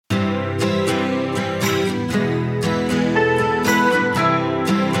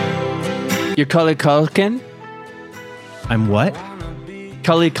You're Cully Culkin? I'm what?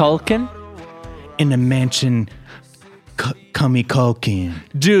 Cully Culkin? In a mansion, Cummy Culkin.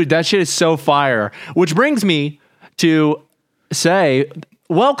 Dude, that shit is so fire. Which brings me to say,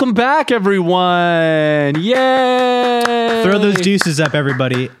 welcome back, everyone. Yay! Throw those deuces up,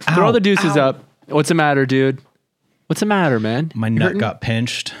 everybody. Ow. Throw the deuces up. What's the matter, dude? What's the matter, man? My nut got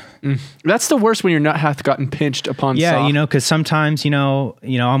pinched. That's the worst when your nut hath gotten pinched upon Yeah, soft. because sometimes,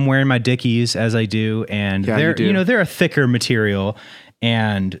 I'm wearing my Dickies as I do, and Yeah, they're, you do. they're a thicker material,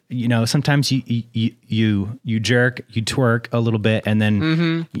 and sometimes you jerk, you twerk a little bit, and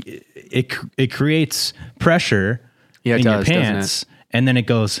then it creates pressure Yeah, it in does, your doesn't pants, and then it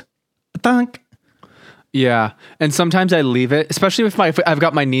goes thunk. Yeah, and sometimes I leave it, especially if I've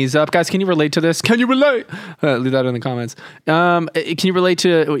got my knees up. Guys, can you relate to this? Can you relate? Leave that in the comments. Can you relate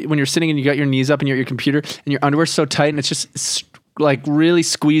to when you're sitting and you got your knees up and you're at your computer and your underwear's so tight and it's just like really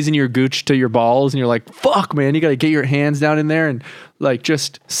squeezing your gooch to your balls and you're like, fuck, man, you got to get your hands down in there and like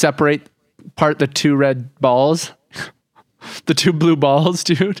just separate part the two red balls, the two blue balls,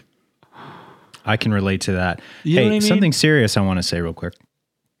 dude. I can relate to that. You know what I mean? Something serious I want to say real quick.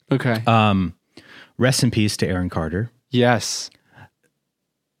 Okay. Rest in peace to Aaron Carter. Yes.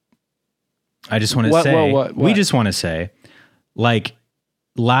 I just want to say, what? we just want to say, like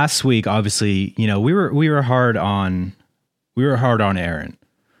last week, obviously, we were hard on Aaron,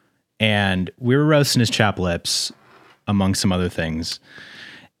 and we were roasting his chap lips, among some other things,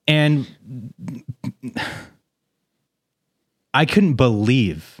 and I couldn't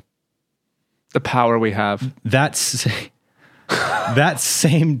believe The power we have. that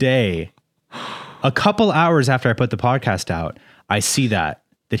same day, a couple hours after I put the podcast out, I see that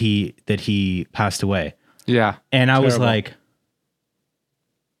he passed away. Yeah. And I was Terrible. like,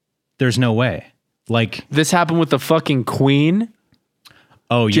 there's no way. Like, This happened with the fucking Queen.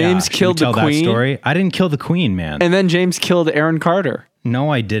 oh yeah, James should we killed the tell Queen? That story? I didn't kill the Queen, man. And then James killed Aaron Carter.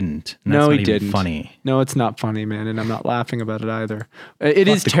 No, I didn't. And No, that's not he even didn't. Funny. No, it's not funny, man, and I'm not laughing about it either. It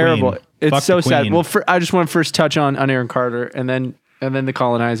is the terrible. Queen. It's Fuck so the sad. Queen. Well, I just want to first touch on Aaron Carter, and then the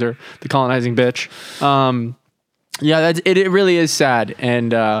colonizer, the colonizing bitch. Yeah, it really is sad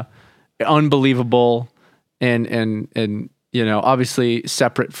and unbelievable, and obviously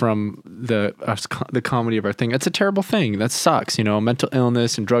separate from the comedy of our thing. It's a terrible thing. That sucks. Mental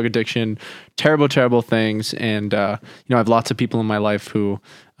illness and drug addiction, terrible things. And I have lots of people in my life who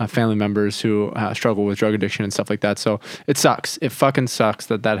family members who struggle with drug addiction and stuff like that. So it sucks. It fucking sucks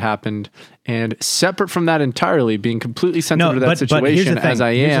that happened. And separate from that entirely, being completely sensitive to that but here's situation the thing. as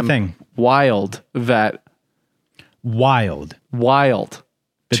I Here's the am, thing. wild that Wild.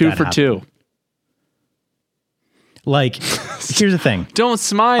 That 2 that for happened. 2. Like, here's the thing. Don't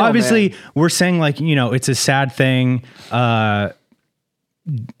smile. Obviously, man. we're saying like, it's a sad thing.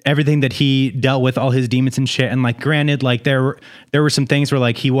 Everything that he dealt with, all his demons and shit. And like, granted, like there were some things where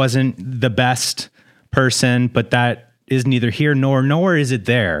like he wasn't the best person, but that is neither here nor is it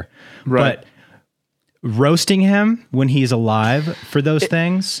there. Right. But roasting him when he's alive for those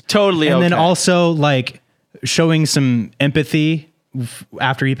things. totally And then okay. also like showing some empathy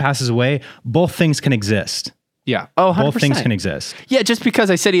after he passes away. Both things can exist. Yeah. Oh, 100%. Both things can exist. Yeah, just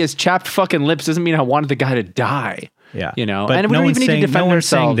because I said he has chapped fucking lips doesn't mean I wanted the guy to die. Yeah. But and we don't even need to defend no one's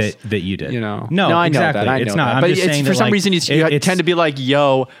saying ourselves. that you did. No, No, I know exactly. that. I know it's not. that. I'm But just saying for that, some like, reason, you it's- tend to be like,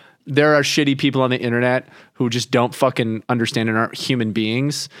 yo, there are shitty people on the internet who just don't fucking understand and aren't human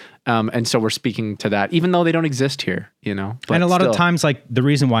beings. And so we're speaking to that, even though they don't exist here, But and a lot still. of times, like the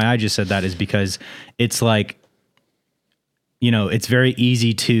reason why I just said that is because it's like, it's very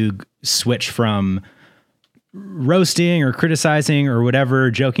easy to switch from roasting or criticizing or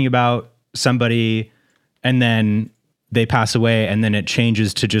whatever, joking about somebody, and then they pass away, and then it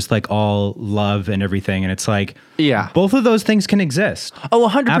changes to just like all love and everything. And it's like, Yeah. both of those things can exist. Oh,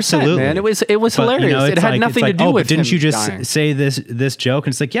 100%, Absolutely. man. It was But, hilarious. It it's had like- nothing it's to like, do oh, with but didn't him you just dying. say this joke?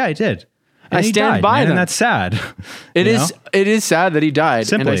 And it's like, yeah, I did. And I he stand died, by man, them. and that's sad. It You is. know? It is sad that he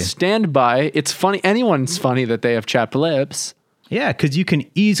died, and I Simply. stand by. It's funny. Anyone's funny that they have chapped lips. Yeah, because you can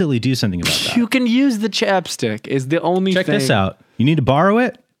easily do something about that. You can use the chapstick. Is the only Check thing. this out. You need to borrow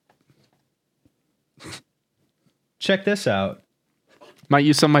it? Check this out. Might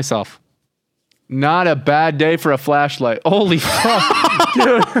use some myself. Not a bad day for a flashlight. Holy fuck.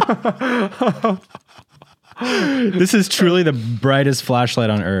 This is truly the brightest flashlight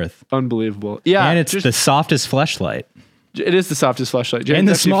on earth. Unbelievable. Yeah. And it's the softest flashlight. It is the softest flashlight. James And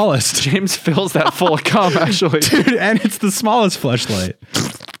the actually- smallest. James fills that full of cum, actually. Dude, and it's the smallest flashlight.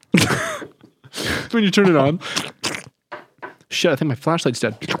 When you turn it on. Shit, I think my flashlight's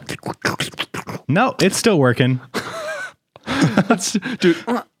dead. No, it's still working. Dude.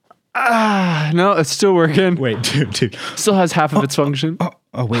 No, it's still working. Wait, dude. Still has half of its function.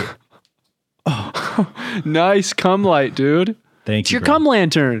 Oh, wait. Nice cum light, dude. Thank It's you. your bro. cum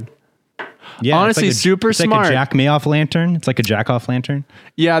lantern. Yeah, honestly, super it's smart. like a jack me off lantern. It's like a jack off lantern.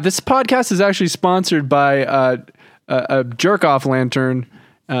 Yeah, this podcast is actually sponsored by a jerk off lantern.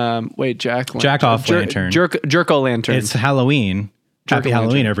 Jack off lantern. Jerko lantern. It's Halloween. Happy Jerko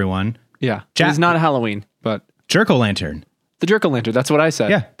Halloween, lantern. everyone. Yeah. It's not Halloween, but Jerko lantern. the Jerko lantern. That's what I said.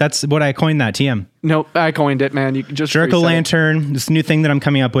 Yeah, that's what I coined that TM. No, I coined it, man. You can just Jerko reset it. lantern. This new thing that I'm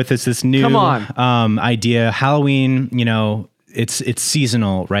coming up with is this new Come on. idea. Halloween, you know, it's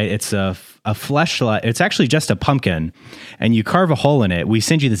seasonal, right? It's a fleshlight. It's actually just a pumpkin, and you carve a hole in it. We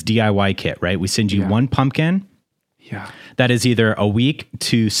send you this DIY kit, right? We send you one pumpkin. Yeah. That is either a week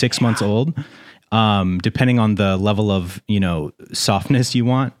to 6 months old, depending on the level of, you know, softness you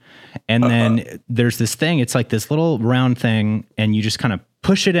want. And then there's this thing, it's like this little round thing, and you just kind of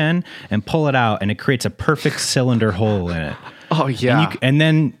push it in and pull it out, and it creates a perfect cylinder hole in it. Oh, yeah. And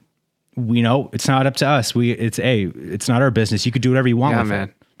then, you know, it's not up to us. It's not our business. You could do whatever you want Yeah, with man.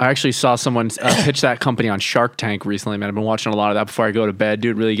 it. I actually saw someone pitch that company on Shark Tank recently, man. I've been watching a lot of that before I go to bed.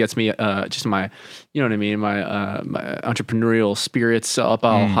 Dude, really gets me just my, you know what I mean, my entrepreneurial spirits up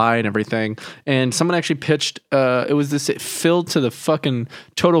all high and everything. And someone actually pitched, it filled to the fucking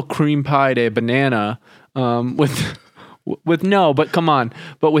total cream pie day banana with no, but come on,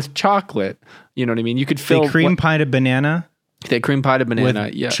 but with chocolate. You know what I mean? You could fill They cream pied a banana. They cream pied a banana,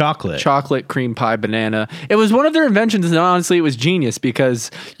 with yeah. chocolate Cream pie banana. It was one of their inventions, and honestly, it was genius because,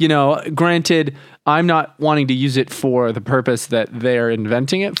 you know, granted, I'm not wanting to use it for the purpose that they're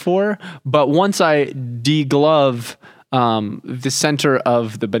inventing it for, but once I deglove the center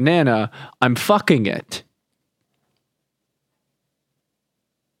of the banana, I'm fucking it.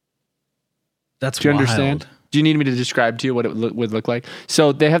 That's Do you wild. understand? Do you need me to describe to you what it would look like?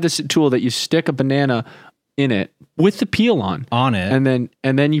 So they have this tool that you stick a banana in it with the peel on it.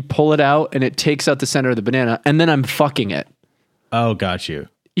 and then you pull it out and it takes out the center of the banana, and then I'm fucking it. Oh, got you.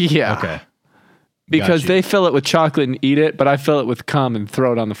 Yeah. Okay. Because Got you. they fill it with chocolate and eat it, but I fill it with cum and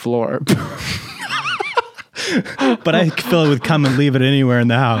throw it on the floor. But I fill it with cum and leave it anywhere in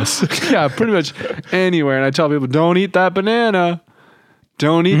the house. Yeah, pretty much anywhere. And I tell people, don't eat that banana.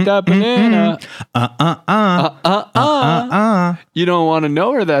 Don't eat that banana. You don't want to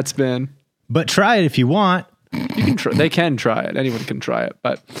know where that's been. But try it if you want. You can try. They can try it. Anyone can try it.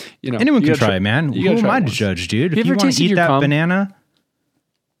 But you know, Anyone you can gotta try it, man. you Who gotta am try I it to once. judge, dude? You If you ever want to tasted eat your that cum? banana,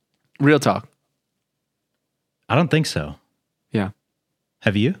 Real talk. I don't think so. Yeah.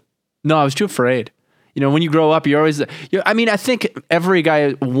 Have you? No, I was too afraid. You know, when you grow up, you're always. I mean, I think every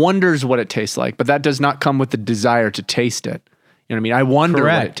guy wonders what it tastes like, but that does not come with the desire to taste it. You know what I mean? I wonder what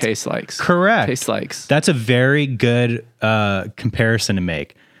it Correct. tastes like. Correct. Tastes like. That's a very good comparison to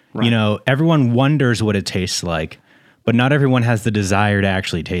make. Right. You know, everyone wonders what it tastes like, but not everyone has the desire to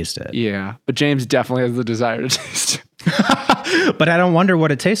actually taste it. Yeah, but James definitely has the desire to taste it. But I don't wonder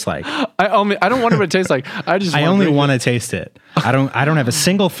what it tastes like. I don't wonder what it tastes like. I only want to taste it. I don't have a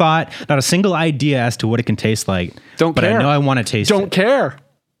single thought, not a single idea as to what it can taste like. Don't but care. I know I want to taste Don't it. care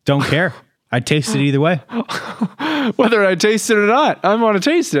Don't care. I'd taste it either way. whether I taste it or not. I want to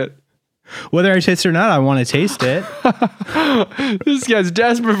taste it. Whether I taste it or not, I want to taste it. This guy's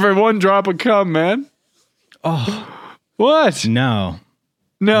desperate for one drop of cum, man. Oh, what? No.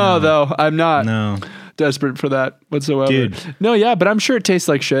 No, though I'm not No. desperate for that whatsoever. Dude. No, yeah, but I'm sure it tastes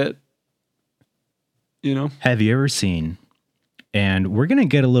like shit. You know? Have you ever seen? And we're gonna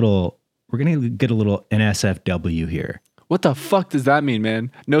get a little NSFW here. What the fuck does that mean,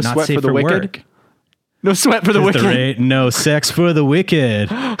 man? No Not sweat safe for the wicked. work. No sweat for the Is wicked. no sex for the wicked.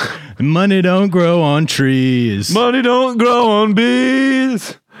 Money don't grow on trees. Money don't grow on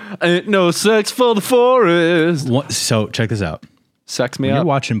bees. Ain't no sex for the forest. So check this out. Sex me When you're up.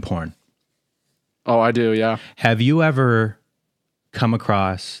 watching porn, Oh, I do, yeah. have you ever come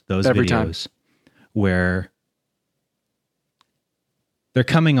across those Every videos where they're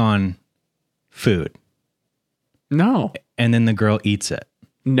coming on food No. and then the girl eats it?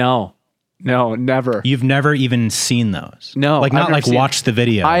 No, never. You've never even seen those? No, Like I've not never like seen- watched the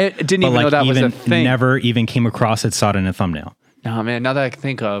video. I didn't but even know that was a thing. Never even came across it, saw it in a thumbnail. No, man, now that I can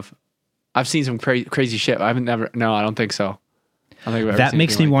think of, I've seen some crazy shit. I don't think so. I don't think I've ever That seen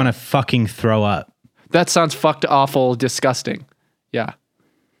makes me anything like want to fucking throw up. that sounds fucked, awful, disgusting. Yeah.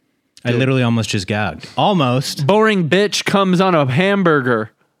 I literally almost just gagged. Almost. Boring bitch comes on a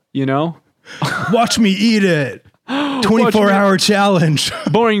hamburger, you know? Watch me eat it. 24-hour challenge.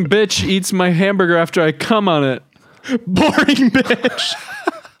 Boring bitch eats my hamburger after I come on it. Boring bitch.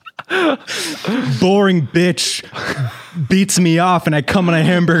 Boring bitch beats me off and I come on a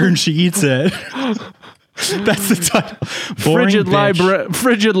hamburger and she eats it. That's the title.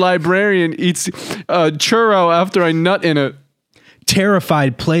 Frigid librarian eats churro after I nut in it.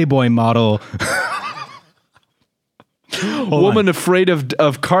 Terrified Playboy model. Woman afraid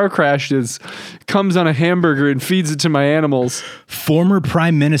of car crashes comes on a hamburger and feeds it to my animals. Former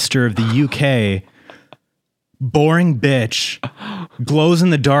Prime Minister of the UK. Boring bitch. Glows in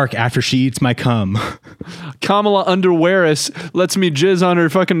the dark after she eats my cum. Kamala Underwearis lets me jizz on her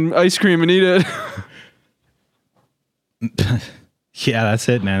fucking ice cream and eat it. Yeah, that's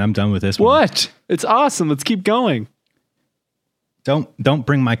it, man. I'm done with this one. What? It's awesome. Let's keep going. Don't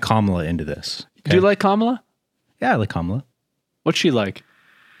bring my Kamala into this. Okay? Do you like Kamala? Yeah, I like Kamala. What's she like?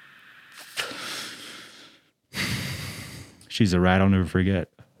 She's a rat I'll never forget.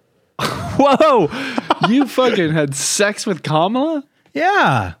 Whoa! You fucking had sex with Kamala?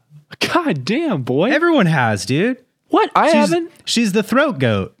 Yeah. God damn, boy. Everyone has, dude. What? I haven't? She's the throat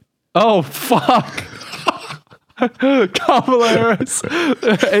goat. Oh, fuck. Kamala Harris,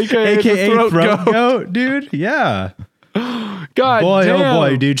 aka the throat goat. dude. Yeah. God boy, damn. Oh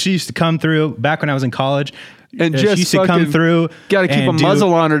boy, dude. She used to come through back when I was in college. And just she used to come through. Got to keep a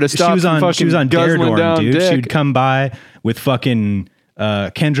muzzle on her to stop. She was on Dare Dorm, dude. Dick. She would come by with fucking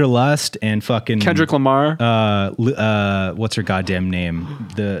Kendra Lust and fucking Kendrick Lamar. What's her goddamn name?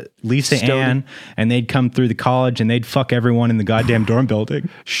 The Lisa Ann, and they'd come through the college and they'd fuck everyone in the goddamn dorm building.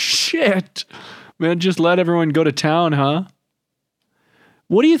 Shit. Man, just let everyone go to town, huh?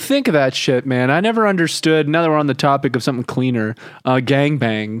 What do you think of that shit, man? I never understood, now that we're on the topic of something cleaner,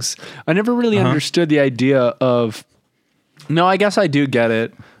 gangbangs. I never really understood the idea of, no, I guess I do get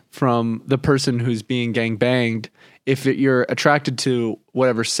it from the person who's being gangbanged. If you're attracted to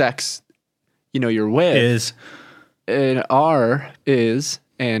whatever sex, you're with, is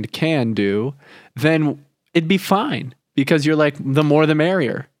and can do, then it'd be fine because you're like, the more the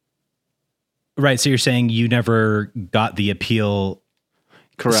merrier. Right. So you're saying you never got the appeal.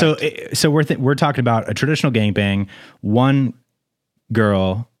 Correct. So we're talking about a traditional gangbang, one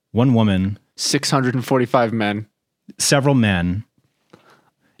girl, one woman, 645 men, several men.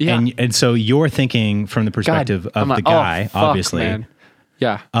 Yeah. And so you're thinking from the perspective of the guy, fuck, obviously. Man.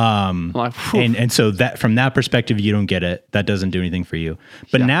 Yeah. Like, and so that from that perspective, you don't get it. That doesn't do anything for you.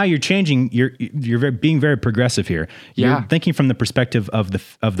 But now you're changing. You're being very progressive here. You're thinking from the perspective of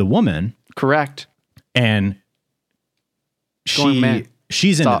the woman. Correct. And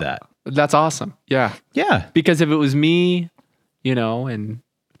she's into that. That's awesome. Yeah. Yeah. Because if it was me, and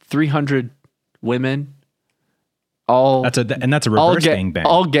 300 women, that's a reverse gangbang.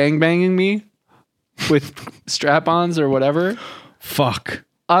 All gangbanging me with strap-ons or whatever. Fuck.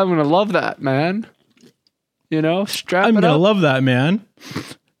 I'm gonna love that, man. Strap I'm it gonna up. love that, man.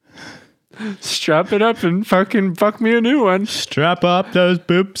 Strap it up and fucking fuck me a new one. Strap up those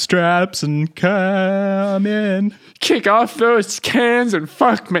boob straps and come in. Kick off those cans and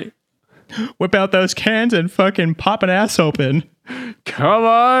fuck me. Whip out those cans and fucking pop an ass open. Come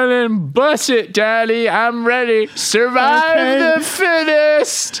on and bust it, daddy. I'm ready. Survive the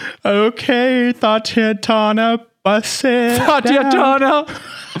fittest. Okay, Tatiana, bust it. Tatiana.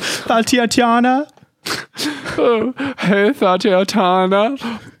 Tatiana. Oh, hey, Tatiana,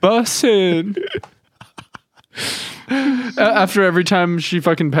 bussin'. After every time she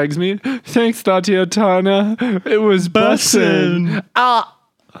fucking pegs me, thanks, Tatiana. It was bussin'. Ah.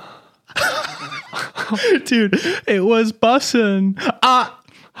 Dude, it was bussin'. Ah.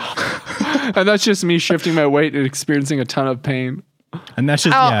 And that's just me shifting my weight and experiencing a ton of pain. And that's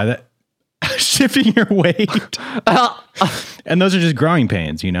just, shifting your weight. And those are just growing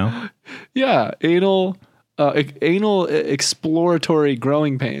pains, Yeah, anal exploratory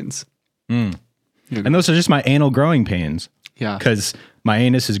growing pains. And those are just my anal growing pains. Yeah. Because my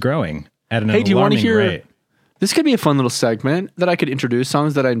anus is growing at an alarming rate. Hey, do you want to hear? This could be a fun little segment that I could introduce,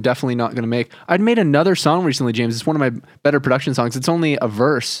 songs that I'm definitely not going to make. I'd made another song recently, James. It's one of my better production songs. It's only a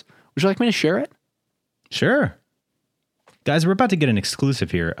verse. Would you like me to share it? Sure. Guys, we're about to get an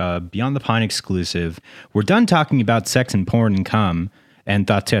exclusive here, Beyond the Pine exclusive. We're done talking about sex and porn and cum and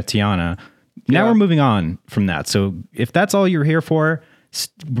Tatiana. Now we're moving on from that. So if that's all you're here for,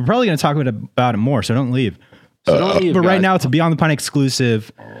 we're probably going to talk about it more, so don't leave. But right now, it's a Beyond the Pine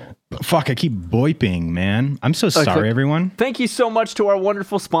exclusive. Fuck, I keep boiping, man. I'm so sorry, everyone. Thank you so much to our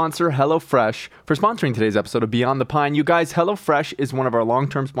wonderful sponsor, HelloFresh, for sponsoring today's episode of Beyond the Pine. You guys, HelloFresh is one of our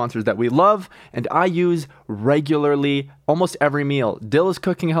long-term sponsors that we love, and I use regularly, almost every meal. Dill is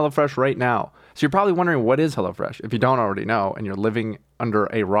cooking HelloFresh right now. So you're probably wondering, what is HelloFresh if you don't already know and you're living under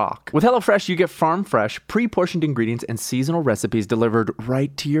a rock. With HelloFresh, you get farm fresh, pre-portioned ingredients and seasonal recipes delivered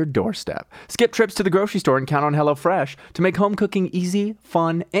right to your doorstep. Skip trips to the grocery store and count on HelloFresh to make home cooking easy,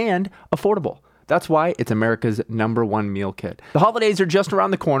 fun, and affordable. That's why it's America's #1 meal kit. The holidays are just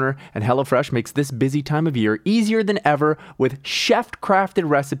around the corner, and HelloFresh makes this busy time of year easier than ever with chef-crafted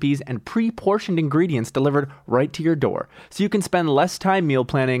recipes and pre-portioned ingredients delivered right to your door, so you can spend less time meal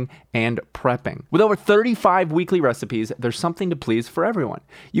planning and prepping. With over 35 weekly recipes, there's something to please for everyone.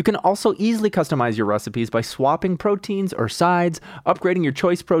 You can also easily customize your recipes by swapping proteins or sides, upgrading your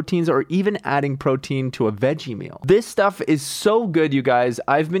choice proteins, or even adding protein to a veggie meal. This stuff is so good, you guys.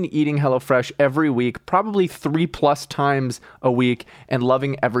 I've been eating HelloFresh every week, probably 3+ times a week, and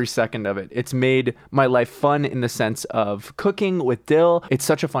loving every second of it. It's made my life fun in the sense of cooking with Dill. It's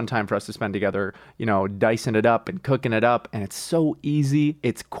such a fun time for us to spend together, dicing it up and cooking it up. And it's so easy.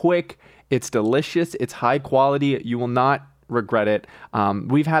 It's quick. It's delicious. It's high quality. You will not regret it.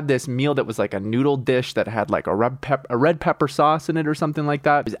 We've had this meal that was like a noodle dish that had like a red pepper sauce in it or something like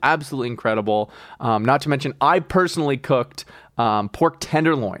that. It was absolutely incredible. Not to mention, I personally cooked pork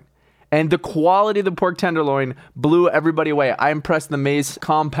tenderloin. And the quality of the pork tenderloin blew everybody away. I impressed the Mace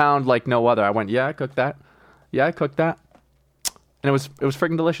compound like no other. I went, yeah, I cooked that. And it was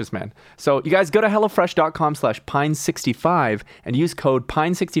freaking delicious, man. So you guys go to HelloFresh.com/Pine65 and use code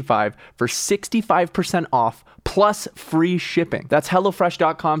Pine65 for 65% off plus free shipping. That's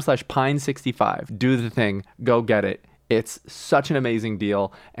HelloFresh.com/Pine65. Do the thing. Go get it. It's such an amazing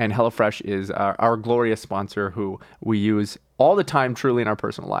deal. And HelloFresh is our glorious sponsor who we use all the time, truly, in our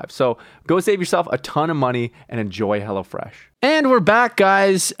personal lives. So go save yourself a ton of money and enjoy HelloFresh. And we're back,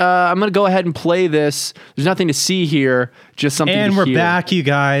 guys. I'm going to go ahead and play this. There's nothing to see here, just something to hear. And we're back, you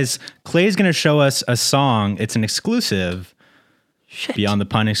guys. Clay's going to show us a song. It's an exclusive. Shit. Beyond the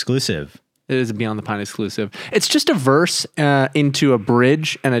Pine exclusive. It is a Beyond the Pine exclusive. It's just a verse into a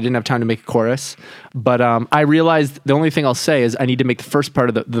bridge, and I didn't have time to make a chorus. But I realized the only thing I'll say is I need to make the first part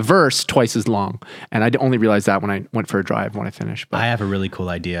of the verse twice as long. And I only realized that when I went for a drive when I finished. But I have a really cool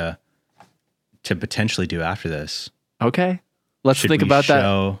idea to potentially do after this. Okay. Let's think about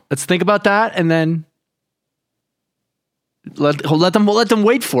that. Let's think about that, and then let them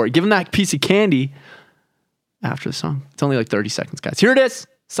wait for it. Give them that piece of candy after the song. It's only like 30 seconds, guys. Here it is.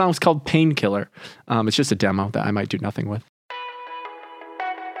 The song's called Painkiller. It's just a demo that I might do nothing with.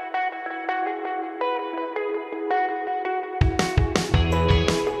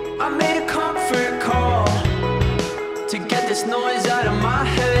 I made a comfort call to get this noise out of my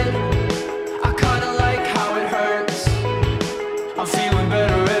head. I kinda like how it hurts. I'm feeling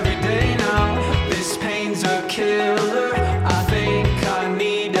better every day now. This pain's a killer. I think I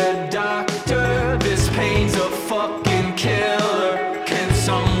need a doctor. This pain's a fucking killer. Can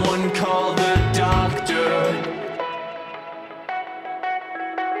someone call the doctor?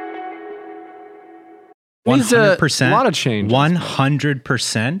 100%. A lot of change.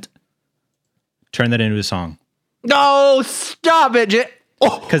 100%. Turn that into a song. No, stop it.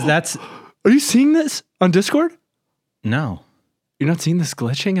 Because that's... Are you seeing this on Discord? No. You're not seeing this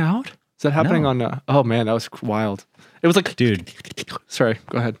glitching out? Is that happening on... oh, man, that was wild. It was like... Dude. Sorry,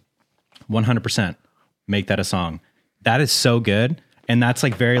 go ahead. 100%. Make that a song. That is so good. And that's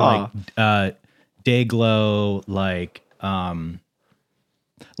like very like Dayglow, like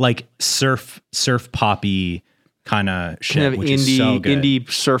surf poppy kind of shit, kind of which is so good.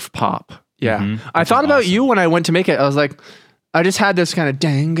 Indie surf pop. Yeah. Mm-hmm. I thought about you when I went to make it. I was like, I just had this kind of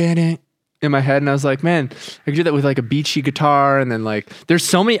dang it in my head, and I was like, man, I could do that with like a beachy guitar, and then like there's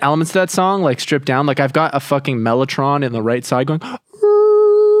so many elements to that song, like stripped down. Like I've got a fucking mellotron in the right side going.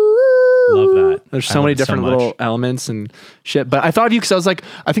 Love that. There's so many different little elements and shit. But I thought of you because I was like,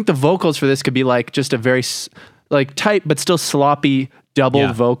 I think the vocals for this could be like just a very like tight but still sloppy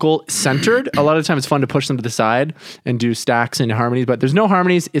doubled vocal centered. A lot of times it's fun to push them to the side and do stacks and harmonies, but there's no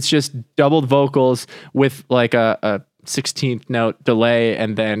harmonies. It's just doubled vocals with like a 16th note delay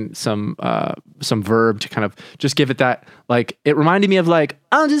and then some verb to kind of just give it that, like, it reminded me of like,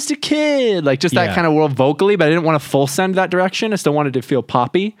 I'm just a kid, like just that kind of world vocally, but I didn't want to full send that direction. I still wanted to feel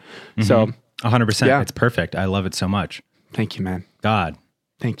poppy. Mm-hmm. So 100%. Yeah. It's perfect. I love it so much. Thank you, man. God.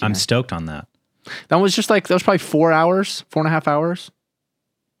 Thank you. I'm stoked on that. That was probably 4.5 hours.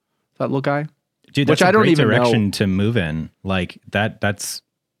 That little guy. Dude, that's a great direction to move in. Like that's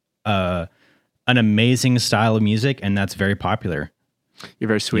an amazing style of music, and that's very popular. You're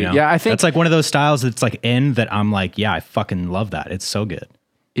very sweet. You know? Yeah, I think that's like one of those styles that's like that I'm like, yeah, I fucking love that. It's so good.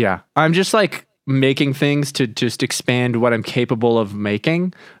 Yeah. I'm just like making things to just expand what I'm capable of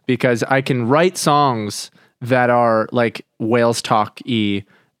making, because I can write songs that are like Wales talk-y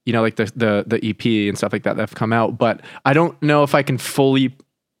you know, like the EP and stuff like that have come out. But I don't know if I can fully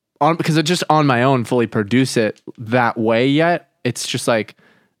because I just on my own fully produce it that way yet. It's just like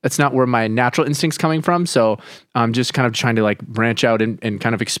that's not where my natural instinct's coming from. So I'm just kind of trying to like branch out and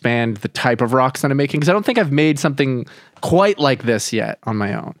kind of expand the type of rocks that I'm making. Cause I don't think I've made something quite like this yet on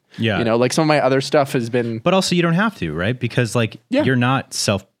my own. Yeah. You know, like some of my other stuff has been. But also you don't have to, right? Because like you're not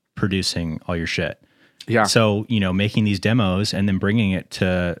self-producing all your shit. Yeah. So, you know, making these demos and then bringing it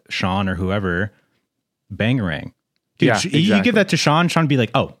to Sean or whoever, bangarang. Dude, Yeah, you give that to Sean would be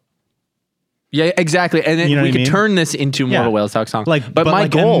like, oh. Yeah, exactly. And then You know we what I could mean? turn this into more of a Whales Talk song. Like, but my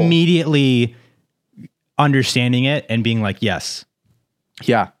like goal immediately understanding it and being like, yes.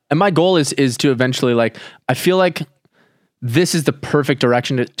 Yeah. And my goal is to eventually like, I feel like this is the perfect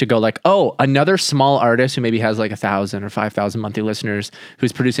direction to go like, oh, another small artist who maybe has like 1,000 or 5,000 monthly listeners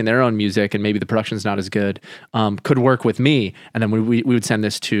who's producing their own music and maybe the production's not as good, could work with me. And then we would send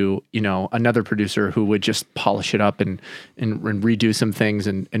this to, you know, another producer who would just polish it up and redo some things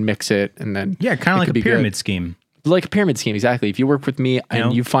and mix it. And then Yeah, kind of like a pyramid scheme. Like a pyramid scheme, exactly. If you work with me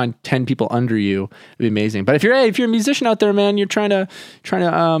and you find 10 people under you, it'd be amazing. But if you're a musician out there, man, you're trying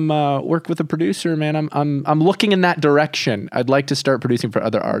to work with a producer, man. I'm looking in that direction. I'd like to start producing for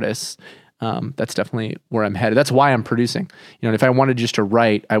other artists. That's definitely where I'm headed. That's why I'm producing. You know, if I wanted just to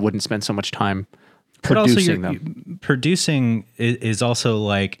write, I wouldn't spend so much time producing them. Producing is also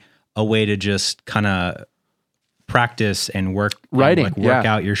like a way to just kind of practice and work writing, and like work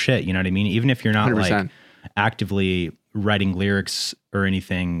out your shit. You know what I mean? Even if you're not 100%. like actively writing lyrics or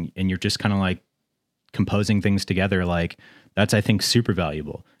anything and you're just kind of like composing things together, like that's I think super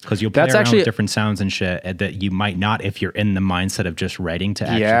valuable because you'll play around with different sounds and shit that you might not if you're in the mindset of just writing to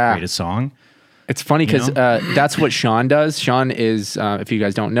actually create a song. It's funny because that's what Sean does. Sean is, if you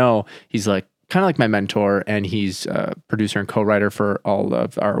guys don't know, he's like kind of like my mentor, and he's a producer and co-writer for all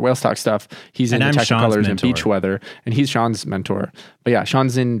of our Whales Talk stuff. He's in the Technicolors and Beach Weather, and he's Sean's mentor. But yeah,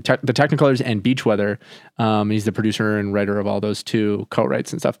 Sean's in the Technicolors and Beach Weather. He's the producer and writer of all those two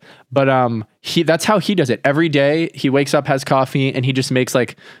co-writes and stuff. But that's how he does it. Every day he wakes up, has coffee, and he just makes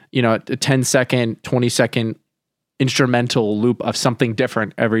like, you know, a 10-second, 20-second instrumental loop of something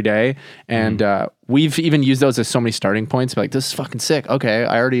different every day. And we've even used those as so many starting points. Like, this is fucking sick. Okay,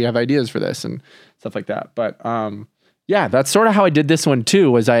 I already have ideas for this and stuff like that. But yeah, that's sort of how I did this one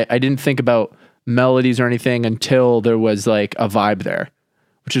too, was I didn't think about melodies or anything until there was like a vibe there,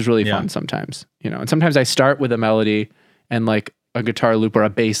 which is really fun sometimes, you know. And sometimes I start with a melody and like a guitar loop or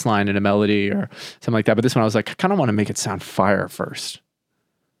a bass line and a melody or something like that. But this one I was like, I kind of want to make it sound fire first.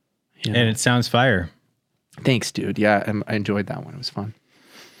 You know? And it sounds fire. Thanks, dude. Yeah, I enjoyed that one. It was fun.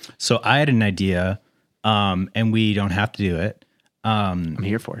 So I had an idea, and we don't have to do it. I'm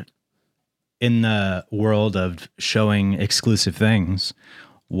here for it. In the world of showing exclusive things,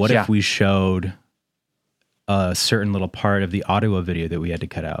 what if we showed a certain little part of the audio video that we had to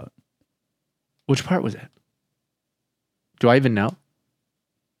cut out? Which part was it? Do I even know?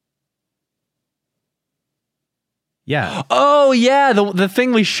 Yeah. Oh, yeah, the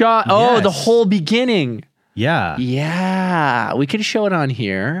thing we shot. Oh, Yes. the whole beginning. Yeah. Yeah, we could show it on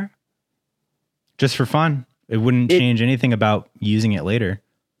here. Just for fun. It wouldn't change anything about using it later.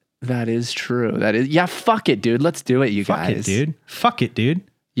 That is true. That is, yeah, fuck it, dude. Let's do it, you Fuck guys. it, dude. Fuck it, dude.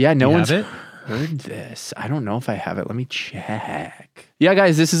 Yeah, no You one's have it? heard this. I don't know if I have it. Let me check. Yeah,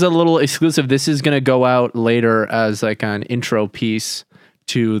 guys, this is a little exclusive. This is going to go out later as like an intro piece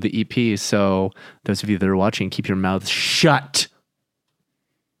to the EP. So those of you that are watching, keep your mouths shut.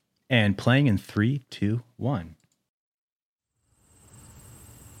 And playing in 3, 2, 1.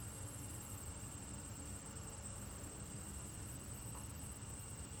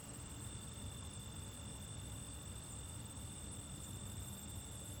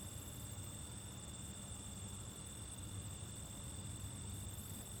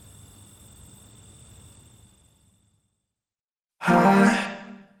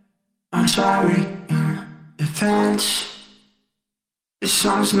 I'm sorry in advance. This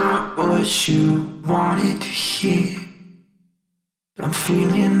song's not what you wanted to hear. I'm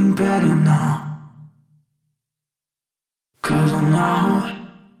feeling better now, 'cause I know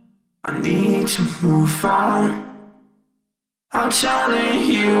I need to move on. I'm telling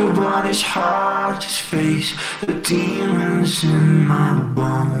you, but it's hard to face the demons in my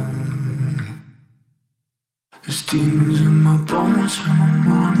bones. There's demons in my bones when I'm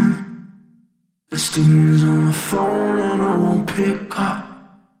running. There's demons on the phone and I won't pick up.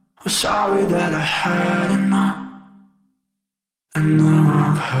 I'm sorry that I had enough, and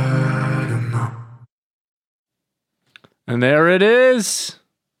now I've had enough. And there it is.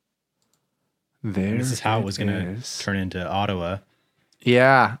 There This is how it was going it to is. turn into Ottawa.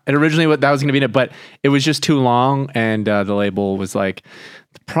 Yeah, and originally that was going to be it, but it was just too long, and the label was like,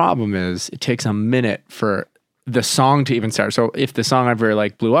 the problem is it takes a minute for the song to even start. So if the song ever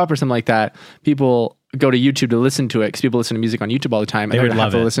like blew up or something like that, people go to YouTube to listen to it because people listen to music on YouTube all the time, and They they would would have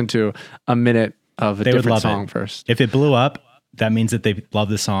love to it. listen to a minute of a They would different love song it. first. If it blew up, that means that they love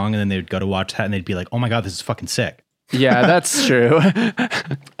the song, and then they would go to watch that and they'd be like, oh my God, this is fucking sick. Yeah, that's true.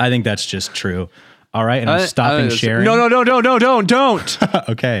 I think that's just true. All right. And I'm stopping sharing. No, don't.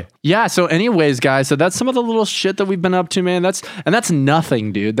 Okay. Yeah. So, anyways, guys, so that's some of the little shit that we've been up to, man. That's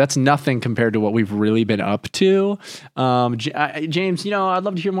nothing, dude. That's nothing compared to what we've really been up to. James, I'd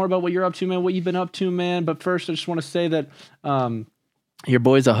love to hear more about what you're up to, man. What you've been up to, man. But first, I just want to say that your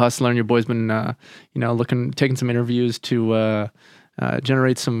boy's a hustler, and your boy's been, taking some interviews to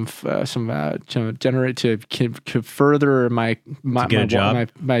generate to further my get a job?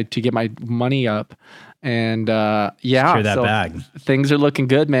 to get my money up, and Secure that bag. Things are looking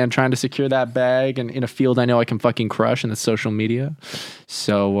good, man. Trying to secure that bag, and in a field I know I can fucking crush, in the social media.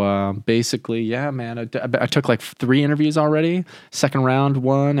 So basically, yeah, man. I took like 3 interviews already. Second round,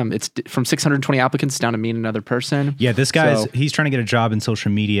 one. It's from 620 applicants down to me and another person. Yeah, this guy's he's trying to get a job in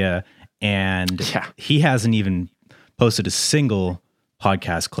social media, and he hasn't even posted a single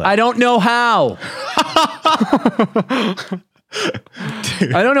podcast clip. I don't know how.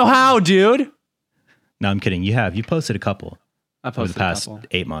 I don't know how, dude. No, I'm kidding. You have. You posted a couple I over posted the past a couple.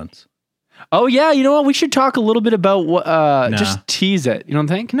 8 months. Oh yeah, you know what? We should talk a little bit about what. Just tease it. You don't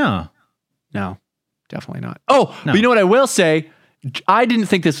think? No. No, definitely not. Oh, No. but you know what I will say? I didn't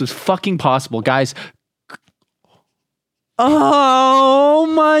think this was fucking possible, guys. Oh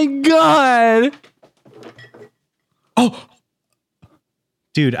my god. Oh,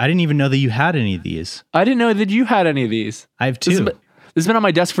 dude, I didn't even know that you had any of these. I didn't know that you had any of these. I have This 2. has been on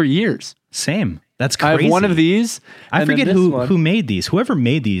my desk for years. Same. That's I crazy. have one of these. I and then forget this one. who made these. Whoever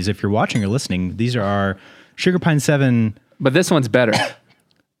made these, if you're watching or listening, these are our Sugar Pine 7 But this one's better.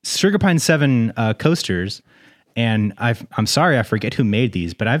 coasters. And I'm sorry, I forget who made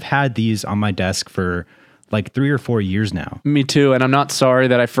these, but I've had these on my desk for like 3 or 4 years now. Me too, and I'm not sorry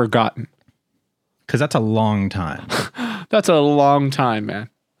that I've forgotten. Because that's a long time. That's a long time, man.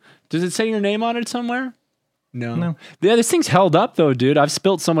 Does it say your name on it somewhere? No. Yeah, this thing's held up though, dude. I've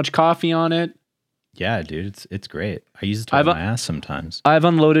spilt so much coffee on it. Yeah, dude, it's great. I use it to wipe my ass sometimes. I've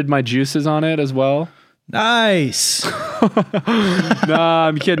unloaded my juices on it as well. Nice. Nah,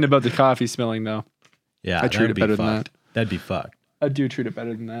 I'm kidding about the coffee spilling though. Yeah, I treat that'd it better be than fucked. That'd be fucked. I do treat it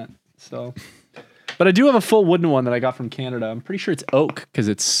better than that. So, but I do have a full wooden one that I got from Canada. I'm pretty sure it's oak because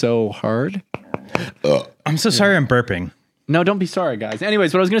it's so hard. I'm so sorry I'm burping. No, don't be sorry, guys.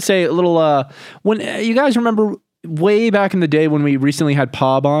 Anyways, what I was gonna say, a little when you guys remember way back in the day when we recently had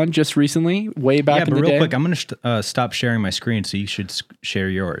Pob on, just recently, way back Yeah, in but the real day. quick, I'm going to stop sharing my screen, so you should share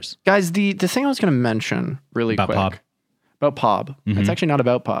yours. Guys, the thing I was gonna mention really About quick Pob? about Pob. Mhm. It's actually not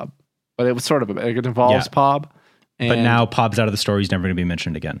about Pob, but it was sort of it involves Yeah. Pob. But and now Pob's out of the story. He's never going to be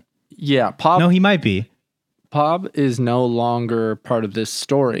mentioned again. yeah, Pob. No, he might be. Pob is no longer part of this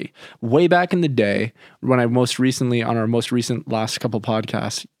story. Way back in the day, when on our most recent last couple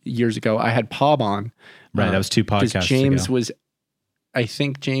podcasts years ago, I had Pob on. Right, that was 2 because podcasts James ago. was, I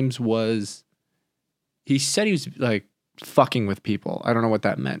think James was, he said he was like fucking with people. I don't know what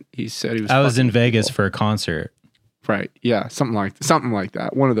that meant. He said he was. I was fucking in with Vegas people. for a concert. Right. Yeah. Something like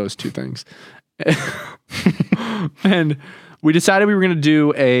that. One of those two things. And we decided we were going to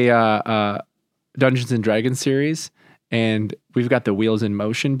do a Dungeons and Dragons series, and we've got the wheels in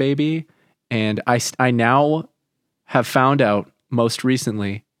motion, baby. And I now have found out most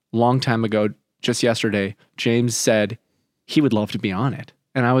recently, long time ago, just yesterday, James said he would love to be on it.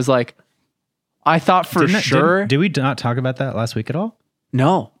 And I was like, I thought for sure. Did we not talk about that last week at all?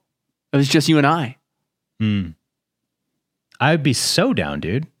 No, it was just you and I. I would be so down,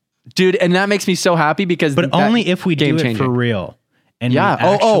 dude. Dude, and that makes me so happy because But that- only if we do it for game-changing. real. And Yeah. we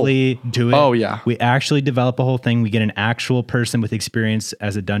actually do it. Oh, yeah. We actually develop a whole thing. We get an actual person with experience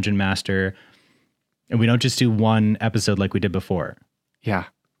as a dungeon master. And we don't just do one episode like we did before. Yeah.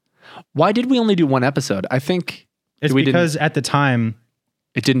 Why did we only do one episode? I think It's we because at the time,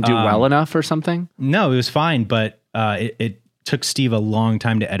 it didn't do well enough or something. no, it was fine, but it took Steve a long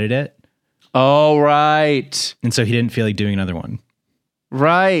time to edit it. Oh, right. And so he didn't feel like doing another one.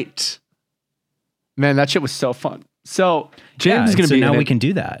 Right. Man, that shit was so fun. So James is going to so be now in we it. can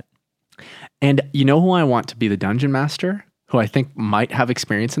do that. And you know who I want to be the dungeon master? Who I think might have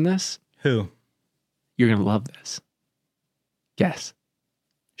experience in this? Who? You're going to love this. Guess.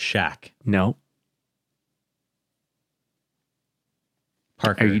 Shaq. No.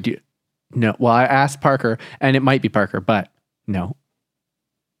 Parker. No. Well, I asked Parker, and it might be Parker, but no.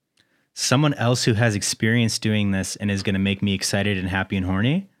 someone else who has experience doing this and is going to make me excited and happy and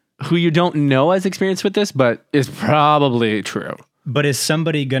horny. Who you don't know has experience with this, but is probably true. But is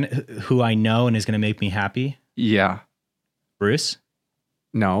somebody who I know and is going to make me happy? Yeah. Bruce?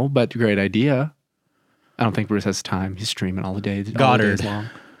 No, but great idea. I don't think Bruce has time. He's streaming all the day. All the Goddard. days long.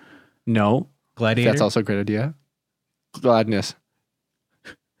 No. Gladiator? That's also a great idea. Gladness.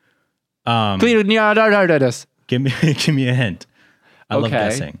 Give me a hint. I love Okay.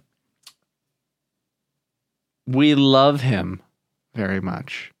 guessing. We love him very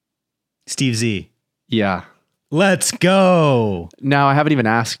much. Steve Z. Yeah. Let's go. Now, I haven't even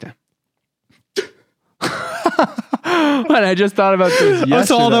asked him. But I just thought about this yesterday.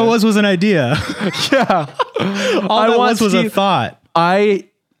 That's all that was an idea. Yeah. All that was a thought. I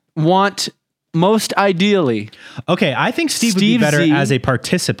want, most ideally, Okay, I think Steve would be Steve better Z. as a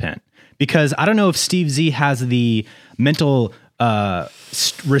participant because I don't know if Steve Z has the mental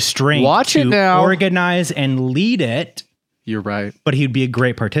restraint Watch to it now. organize and lead it, you're right. but he'd be a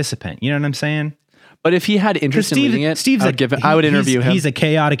great participant. You know what I'm saying? But if he had interest in leading it, Steve's I would interview him. He's a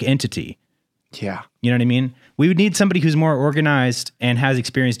chaotic entity. Yeah. You know what I mean? We would need somebody who's more organized and has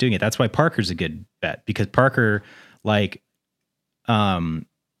experience doing it. That's why Parker's a good bet because Parker, like,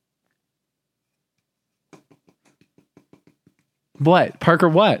 What? Parker,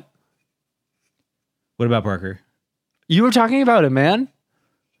 what? what about Parker? You were talking about him, man.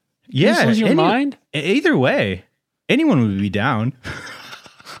 You just lose your mind? Either way, anyone would be down.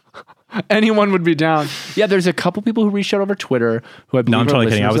 Anyone would be down. Yeah, there's a couple people who reached out over Twitter who I believe No, I'm are totally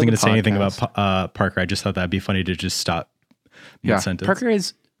kidding. I listeners wasn't going of to say anything the about podcast. Parker. I just thought that'd be funny to just stop mid-sentence. Parker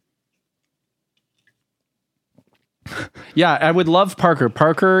is. Yeah, I would love Parker.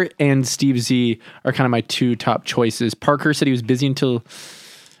 Parker and Steve Z are kind of my two top choices. Parker said he was busy until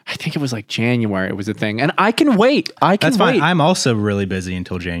I think it was like January was the thing, and I can wait. That's wait. fine. I'm also really busy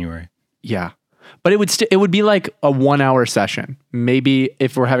until January. Yeah. But it would be like a 1 hour session. Maybe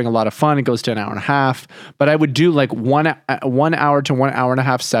if we're having a lot of fun, it goes to an hour and a half. But I would do like 1 hour to 1 hour and a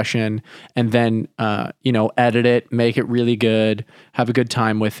half session, and then edit it, make it really good, have a good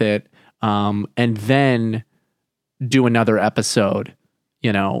time with it, and then do another episode.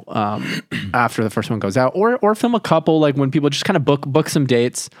 After the first one goes out, or film a couple, like when people just kind of book some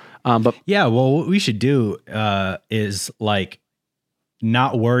dates. But Yeah, well, what we should do is like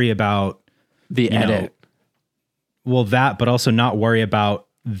not worry about the edit. But also not worry about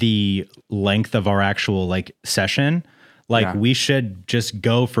the length of our actual like session. Like Yeah. we should just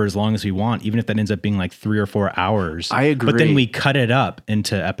go for as long as we want, even if that ends up being like 3 or 4 hours. I agree. But then we cut it up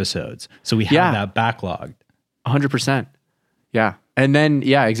into episodes. So we have Yeah. that backlogged. 100%. Yeah. And then,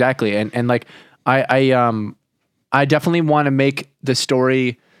 yeah, exactly. And like, I definitely want to make the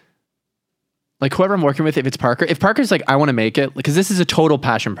story, like whoever I'm working with, if Parker's like, I want to make it, because this is a total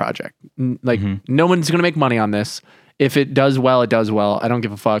passion project. No one's going to make money on this. If it does well, it does well. I don't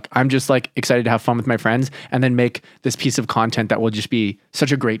give a fuck. I'm just like excited to have fun with my friends and then make this piece of content that will just be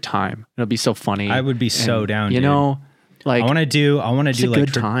such a great time. It'll be so funny. I would be so down, You dude. know, like I want to do a like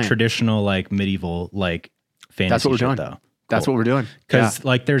good time. traditional like medieval like fantasy that's what we're shit, doing. though. That's what we're doing. Because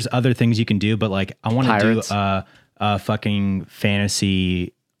like there's other things you can do, but like I want to do Pirates. a fucking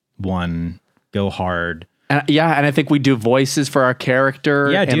fantasy one, go hard. And I think we do voices for our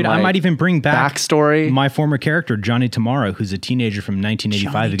character. Yeah, dude, and, I like, might even bring back backstory. my former character Johnny Tomorrow, who's a teenager from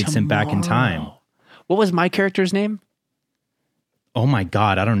 1985 who gets sent back in time. What was my character's name? Oh my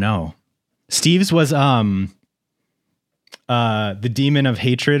god, I don't know. Steve's was the demon of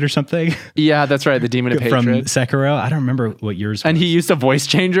hatred or something Yeah, that's right. The Demon of from Hatred. Sekiro. I don't remember what yours was. And he used a voice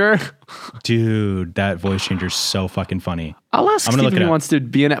changer. Dude, that voice changer is so fucking funny. I'll ask I'm gonna Steve look if it he up. wants to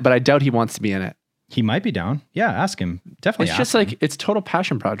be in it, but I doubt he wants to be in it. He might be down. Yeah, ask him. Definitely. It's just like, it's total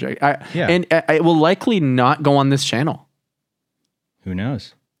passion project. Yeah. And it will likely not go on this channel. who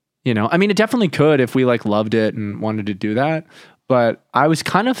knows? I mean, it definitely could if we like loved it and wanted to do that. But I was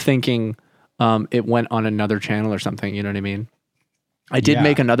kind of thinking it went on another channel or something. You know what I mean? I did Yeah.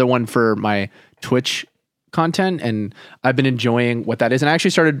 make another one for my Twitch content, and I've been enjoying what that is. And I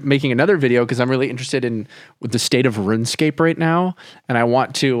actually started making another video because I'm really interested in with the state of RuneScape right now, and I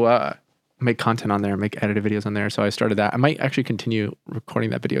want to make content on there, make edited videos on there. So I started that. I might actually continue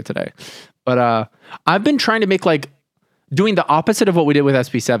recording that video today. But I've been trying to make like doing the opposite of what we did with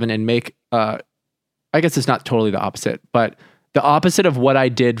SB7 and make I guess it's not totally the opposite, but the opposite of what I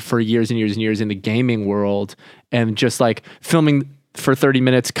did for years and years and years in the gaming world, and just like filming for 30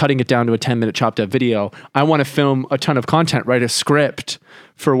 minutes, cutting it down to a 10-minute chopped up video. I want to film a ton of content, write a script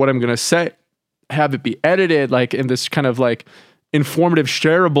for what I'm going to say, have it be edited like in this kind of like informative,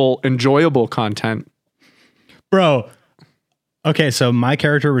 shareable, enjoyable content. Bro, Okay, so my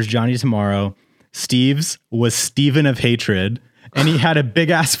character was Johnny Tomorrow. Steve's was Steven of Hatred. And he had a big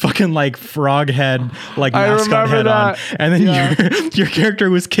ass fucking like frog head, like mascot head on. And then your character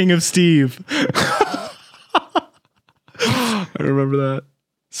was King of Steve. I remember that.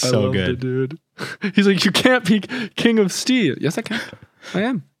 So loved good. it, dude. He's like, you can't be King of Steve. Yes, I can. I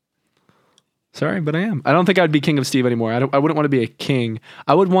am. Sorry, but I am. I don't think I'd be King of Steve anymore. I wouldn't want to be a king.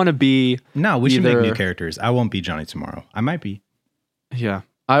 I would want to be. No, we should make new characters. I won't be Johnny Tomorrow. I might be. Yeah.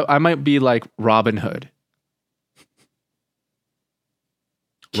 I might be like Robin Hood.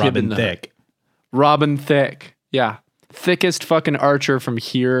 Robin Thicke. Robin Thicke. Yeah. Thickest fucking archer from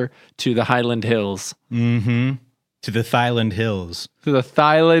here to the Highland Hills. Mm-hmm. To the Thailand Hills. To the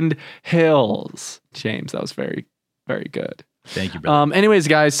Thailand Hills. James, that was very, very good. Thank you, brother. Anyways,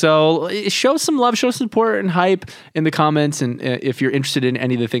 guys, so show some love, show some support and hype in the comments. And if you're interested in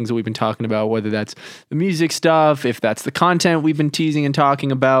any of the things that we've been talking about, whether that's the music stuff, if that's the content we've been teasing and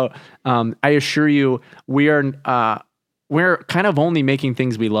talking about, I assure you, we're kind of only making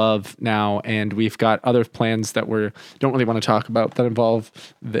things we love now, and we've got other plans that we don't really want to talk about that involve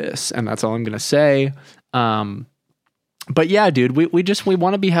this, and that's all I'm going to say. But yeah, dude, we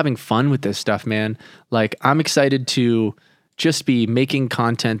want to be having fun with this stuff, man. Like, I'm excited to just be making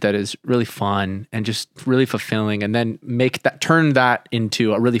content that is really fun and just really fulfilling, and then turn that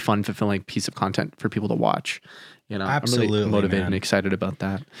into a really fun, fulfilling piece of content for people to watch. You know, absolutely, I'm really motivated and excited about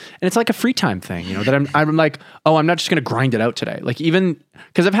that. And it's like a free time thing, you know, that I'm like, oh, I'm not just going to grind it out today. Like, even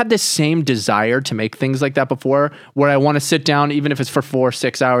because I've had this same desire to make things like that before, where I want to sit down, even if it's for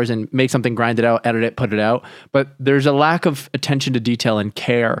 4-6 hours, and make something, grind it out, edit it, put it out. But there's a lack of attention to detail and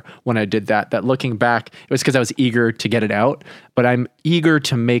care when I did that, that looking back, it was because I was eager to get it out, but I'm eager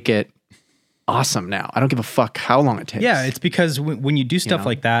to make it awesome now. I don't give a fuck how long it takes. Yeah. It's because when you do stuff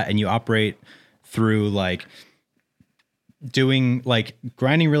like that and you operate through like doing like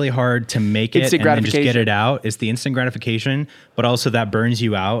grinding really hard to make it and then just get it out, it's the instant gratification, but also that burns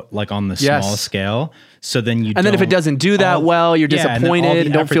you out like on the small scale. So then then if it doesn't do that well, you're disappointed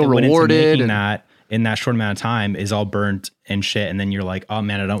and don't feel rewarded. And that in that short amount of time is all burnt and shit. And then you're like, oh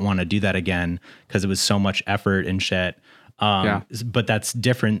man, I don't want to do that again because it was so much effort and shit. But that's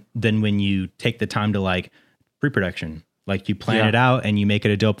different than when you take the time to like pre-production, like you plan it out and you make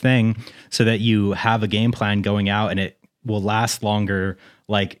it a dope thing so that you have a game plan going out and it will last longer,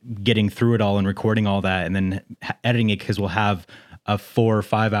 like getting through it all and recording all that and then editing it, because we'll have a 4 or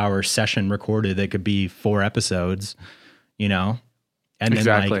 5 hour session recorded that could be 4 episodes, you know? And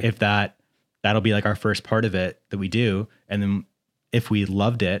then like if that'll be like our first part of it that we do. And then if we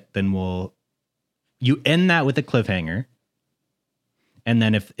loved it, then you end that with a cliffhanger. And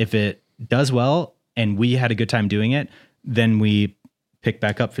then if it does well and we had a good time doing it, then we pick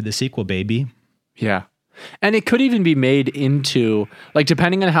back up for the sequel, baby. Yeah. And it could even be made into, like,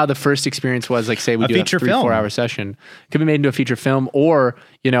 depending on how the first experience was, like, say we do a 3-4 hour session, it could be made into a feature film, or,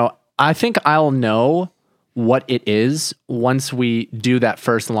 you know, I think I'll know what it is once we do that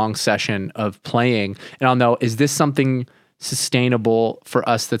first long session of playing, and I'll know, is this something sustainable for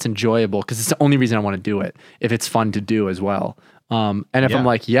us that's enjoyable? Because it's the only reason I want to do it, if it's fun to do as well. And if I'm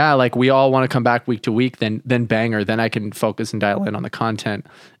like, yeah, like we all want to come back week to week, then banger, then I can focus and dial in on the content.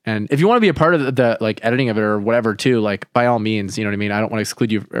 And if you want to be a part of the like editing of it or whatever too, like by all means, you know what I mean? I don't want to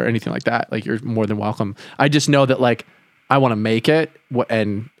exclude you or anything like that. Like, you're more than welcome. I just know that like, I want to make it.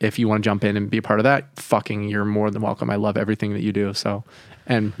 And if you want to jump in and be a part of that, you're more than welcome. I love everything that you do. So,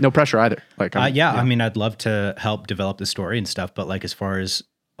 and no pressure either. Like, I mean, I'd love to help develop the story and stuff, but like, as far as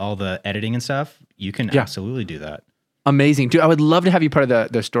all the editing and stuff, you can absolutely do that. Amazing. Dude, I would love to have you part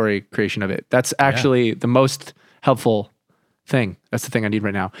of the story creation of it. That's actually the most helpful thing. That's the thing I need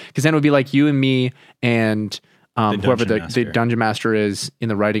right now. Because then it would be like you and me and whoever the dungeon master is in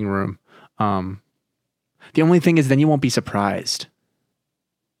the writing room. The only thing is then you won't be surprised.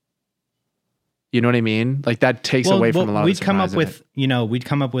 You know what I mean? Like, that takes away from a lot of the surprise. We'd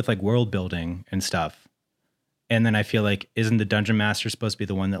come up with like world building and stuff. And then I feel like, isn't the dungeon master supposed to be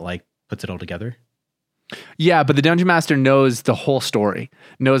the one that like puts it all together? Yeah, but the dungeon master knows the whole story,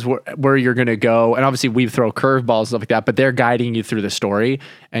 knows where you're going to go. And obviously we throw curveballs and stuff like that, but they're guiding you through the story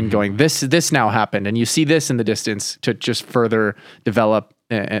and going, this now happened. And you see this in the distance to just further develop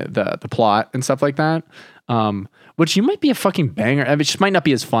the plot and stuff like that. Which you might be a fucking banger. I mean, it just might not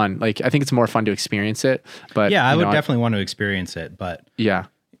be as fun. Like, I think it's more fun to experience it, but yeah, I would definitely want to experience it, but yeah,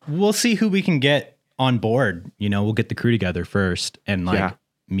 we'll see who we can get on board. You know, we'll get the crew together first and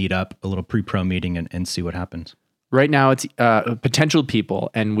meet up, a little pre-pro meeting and see what happens. Right now it's potential people,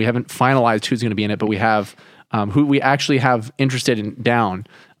 and we haven't finalized who's going to be in it, but we have who we actually have interested in down,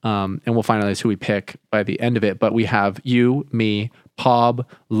 and we'll finalize who we pick by the end of it. But we have you, me, Pob,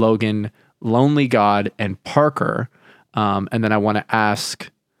 Logan, Lonely God, and Parker. And then I want to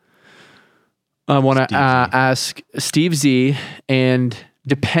ask Steve Z, and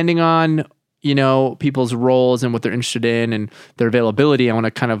depending on, you know, people's roles and what they're interested in and their availability, I want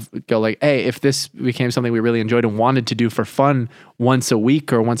to kind of go like, hey, if this became something we really enjoyed and wanted to do for fun once a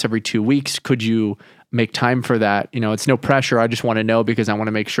week or once every 2 weeks, could you make time for that? You know, it's no pressure. I just want to know, because I want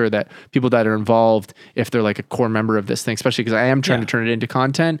to make sure that people that are involved, if they're like a core member of this thing, especially because I am trying to turn it into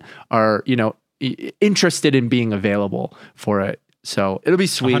content, are, you know, interested in being available for it. So it'll be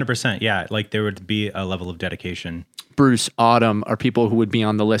sweet. 100%. Yeah. Like there would be a level of dedication. Bruce, Autumn are people who would be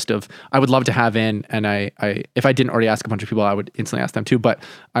on the list of, I would love to have in. And I if I didn't already ask a bunch of people, I would instantly ask them too. But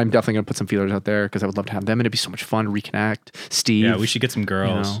I'm definitely going to put some feelers out there because I would love to have them. And it'd be so much fun to reconnect. Steve. Yeah, we should get some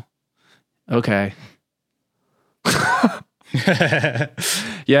girls. You know. Okay.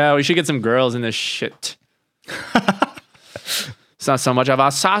 Yeah, we should get some girls in this shit. It's not so much of a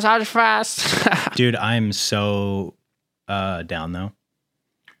sausage fest. Dude, I'm so down though.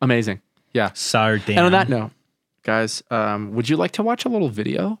 Amazing. Yeah. Sorry, And on that note, guys, would you like to watch a little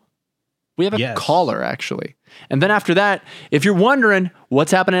video? We have a caller, actually. And then after that, if you're wondering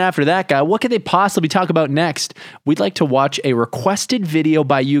what's happening after that guy, what could they possibly talk about next? We'd like to watch a requested video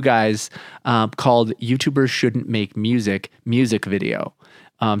by you guys called YouTubers Shouldn't Make Music video.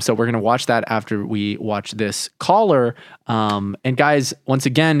 So we're going to watch that after we watch this caller. And guys, once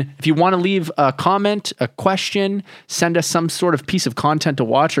again, if you want to leave a comment, a question, send us some sort of piece of content to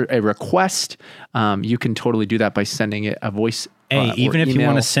watch or a request, you can totally do that by sending it a voice. Hey, even if email. you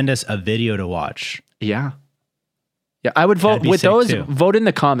want to send us a video to watch. Yeah. Yeah, I would vote with those. Too. Vote in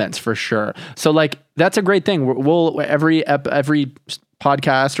the comments for sure. So like, that's a great thing. We'll every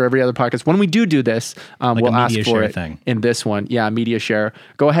podcast or every other podcast, when we do this, like we'll ask for it thing. In this one. Yeah, media share.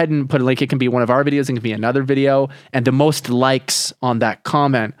 Go ahead and put a link. It can be one of our videos. It can be another video. And the most likes on that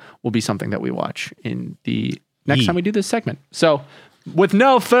comment will be something that we watch in the next time we do this segment. So with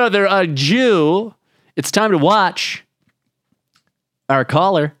no further ado, it's time to watch our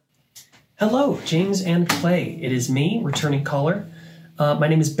caller. Hello, James and Clay. It is me, returning caller. My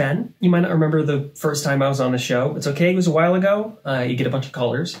name is Ben. You might not remember the first time I was on the show. It's okay. It was a while ago. You get a bunch of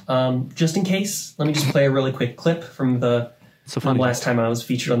callers. Just in case, let me just play a really quick clip from the last time I was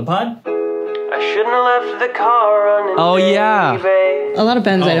featured on the pod. I shouldn't have left the car running. Oh, yeah. A lot of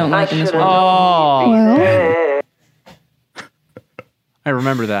Bens I don't like in this one. Oh. Well. I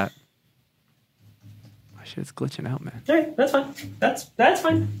remember that. My shit's glitching out, man. All right, that's fine. That's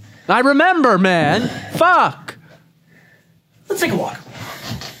fine. I remember, man. Fuck. Let's take a walk.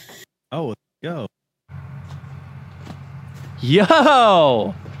 Oh, go.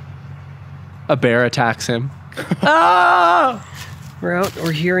 Yo. A bear attacks him. Ah!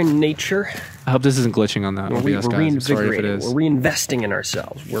 We're here in nature. I hope this isn't glitching on that. We're OBS, guys. I'm sorry if it reinvigorating. is. We're reinvesting in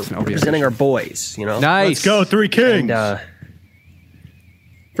ourselves. We're OBS representing our boys, you know? Nice. Let's go, Three Kings. And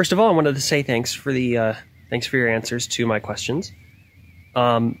first of all, I wanted to say thanks for your answers to my questions.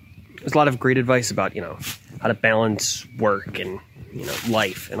 There's a lot of great advice about, you know, how to balance work and, you know,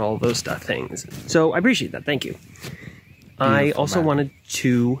 life and all those things. So I appreciate that. Thank you. I also wanted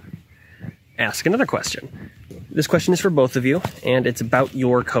to ask another question. This question is for both of you, and it's about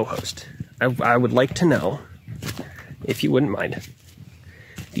your co-host. I would like to know, if you wouldn't mind,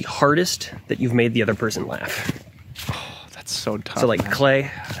 the hardest that you've made the other person laugh. That's so tough. So, like, man.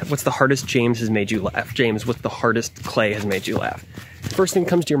 Clay, what's the hardest James has made you laugh? James, what's the hardest Clay has made you laugh? First thing that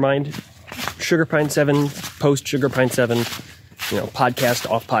comes to your mind, Sugar Pine 7, post Sugar Pine 7, you know, podcast,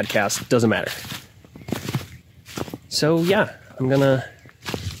 off podcast, doesn't matter. So, yeah, I'm gonna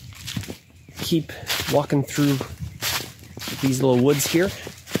keep walking through these little woods here.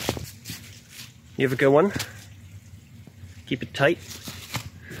 You have a good one. Keep it tight.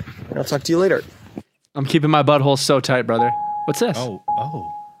 And I'll talk to you later. I'm keeping my butthole so tight, brother. What's this? Oh.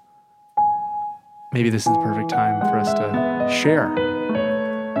 Maybe this is the perfect time for us to share.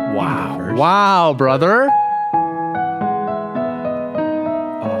 Wow. first. Wow, brother.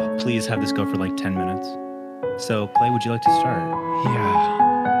 Oh, please have this go for like 10 minutes. So, Clay, would you like to start? Yeah.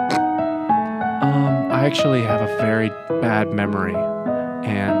 I actually have a very bad memory,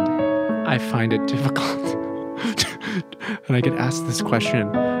 and I find it difficult. And I get asked this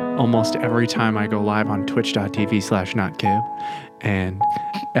question almost every time I go live on twitch.tv/notgib. And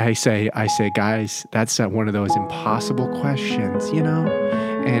I say, guys, that's one of those impossible questions, you know?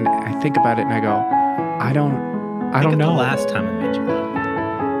 And I think about it and I go, I don't know. The last time I made you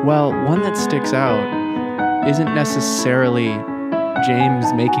laugh. Well, one that sticks out isn't necessarily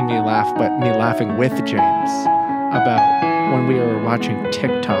James making me laugh, but me laughing with James about when we were watching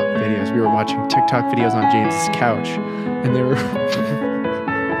TikTok videos. We were watching TikTok videos on James's couch, and they were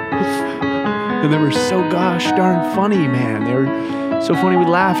and they were so gosh darn funny, man. They were so funny. We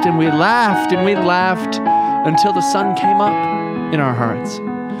laughed and we laughed and we laughed until the sun came up in our hearts.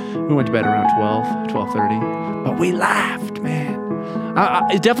 We went to bed around 12:30, but we laughed, man.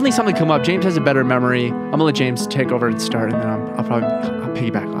 It's definitely something come up. James has a better memory. I'm gonna let James take over and start, and then I'll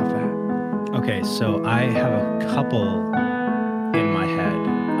piggyback off that. Okay, so I have a couple in my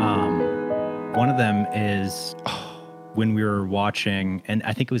head. One of them is when we were watching, and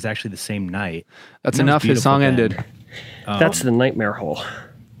I think it was actually the same night. That's And it was enough. His beautiful song then. ended. That's the nightmare hole.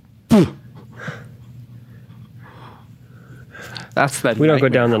 That's that. We don't go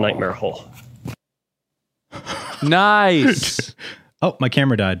down the nightmare hole. Nice. Oh, my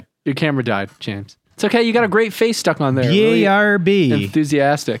camera died. Your camera died, James. It's okay. You got a great face stuck on there. Really BRB.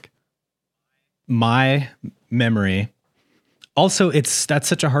 enthusiastic. My memory. Also, that's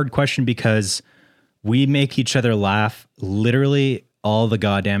such a hard question because we make each other laugh literally all the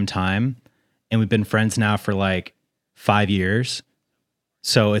goddamn time. And we've been friends now for like 5 years.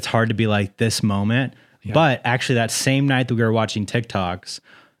 So it's hard to be like this moment. Yeah. But actually that same night that we were watching TikToks,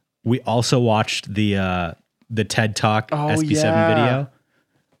 we also watched the TED Talk SB7 video.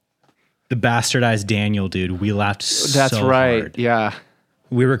 The bastardized Daniel, dude. We laughed That's so right. hard. Yeah.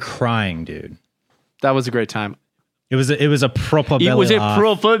 We were crying, dude. That was a great time. It was a proper belly It was a laugh.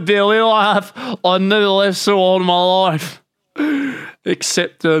 proper belly laugh. I never laughed so all my life.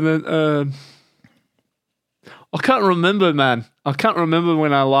 Except, I can't remember, man. I can't remember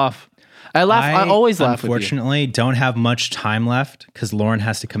when I laugh. I always laugh with you. Unfortunately, don't have much time left because Lauren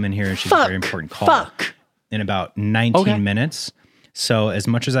has to come in here and she's a very important call in about 19 minutes. So as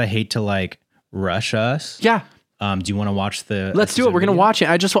much as I hate to like rush us, Yeah. do you want to watch the? Let's do it. We're going to watch it.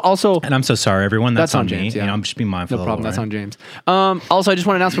 I just also... And I'm so sorry, everyone. That's on James, me. yeah. You know, I'm just being mindful. No of problem. That's Lauren. on James. Also, I just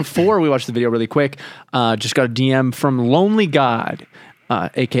want to announce before we watch the video really quick, just got a DM from Lonely God,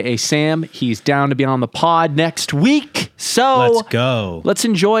 a.k.a. Sam. He's down to be on the pod next week. So Let's go. let's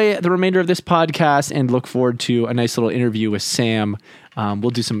enjoy the remainder of this podcast and look forward to a nice little interview with Sam. We'll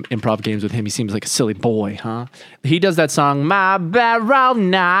do some improv games with him. He seems like a silly boy, huh? He does that song, My Barrel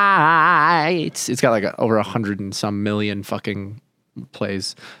Nights. It's got like over 100 and some million fucking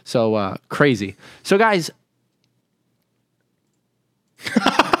plays. So crazy. So guys,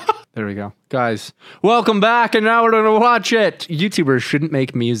 there we go. Guys, welcome back, and now we're going to watch it. YouTubers shouldn't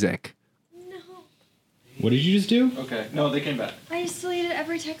make music. No. What did you just do? Okay. No, they came back. I just deleted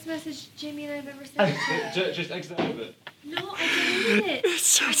every text message Jamie and I've ever sent to you. Just exit out of it. No, I deleted it. It's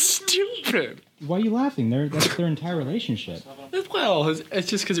so stupid. Why are you laughing? That's their entire relationship. Well, it's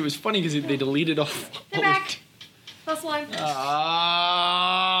just because it was funny because they deleted all. They're back. Plus one.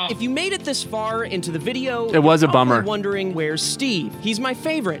 If you made it this far into the video, It was you're a bummer. probably wondering where's Steve. He's my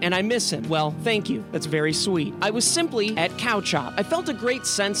favorite and I miss him. Well, thank you. That's very sweet. I was simply at Cow Chop. I felt a great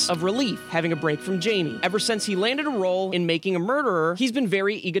sense of relief having a break from Jamie. Ever since he landed a role in Making a Murderer, he's been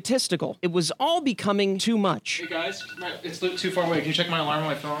very egotistical. It was all becoming too much. Hey guys, it's too far away. Can you check my alarm on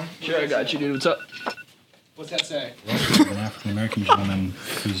my phone? Sure, I got you, dude. What's up? What's that say? An African American gentleman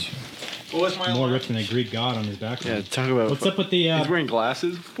who's What was my more alarm? ripped than a Greek god on his back. Yeah, talk about. What's up with the? He's wearing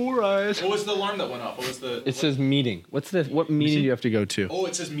glasses, 4 eyes. What was the alarm that went off? What was the? It says meeting. What meeting do you have to go to? Oh,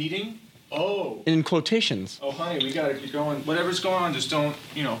 it says meeting. Oh. In quotations. Oh, honey, we gotta keep going. Whatever's going on, just don't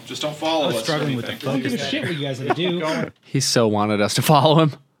follow us. struggling with the focus. Shit, what you guys have to do. He so wanted us to follow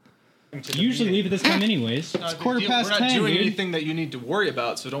him. You usually leave at this time anyways. It's quarter past 10, We're not doing dude. anything that you need to worry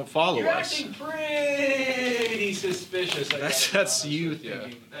about, so don't follow us. pretty suspicious. That's you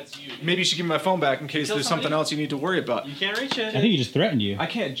thinking. That's you. Maybe you should give me my phone back in case there's something else you need to worry about. You can't reach it. I think he just threatened you. I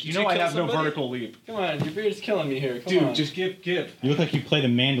can't. You know I have no vertical leap. Come on, your beard's killing me here. Dude, just give. You look like you play the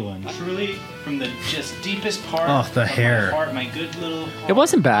mandolin. Truly, from the just deepest part Oh, the of hair. my heart, my good little It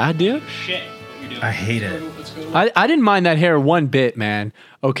wasn't bad, dude. shit you're doing. I hate it. I didn't mind that hair one bit, man.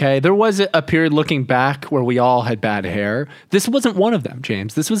 Okay, there was a period looking back where we all had bad hair. This wasn't one of them,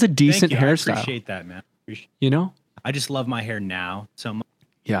 James. This was a decent Thank you. hairstyle. I appreciate that, man. You know? I just love my hair now so much.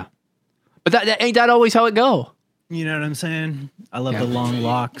 Yeah. But that ain't that always how it go. You know what I'm saying? I love Yeah. the long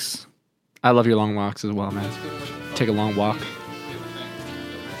locks. I love your long walks as well, man. Take a long walk.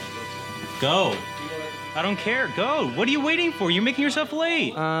 Go. I don't care. Go. What are you waiting for? You're making yourself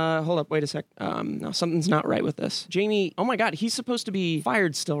late. Hold up, wait a sec. No, something's not right with this. Jamie, oh my god, he's supposed to be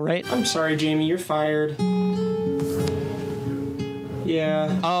fired still, right? I'm sorry, Jamie. You're fired.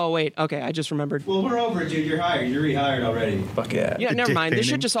 Yeah. Oh, wait. Okay, I just remembered. Well, we're over it, dude. You're hired. You're rehired already. Fuck yeah. Yeah, never mind. This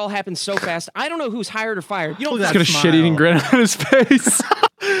shit just all happened so fast. I don't know who's hired or fired. You don't He's got a shit-eating grin on his face.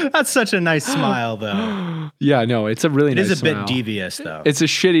 That's such a nice smile, though. Yeah, no, it's a really nice It is a smile. bit devious, though. It's a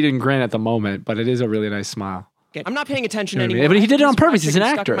shit-eating grin at the moment, but it is a really nice smile. Okay, I'm not paying attention You know what I mean? anymore. But he did it on This purpose. He's an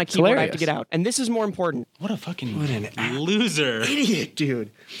stuck actor. to my It's keyboard. I have to hilarious. get out. And this is more important. What an loser. Idiot, dude.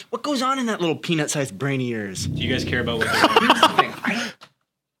 What goes on in that little peanut-sized brain of yours? Do you guys care about what they're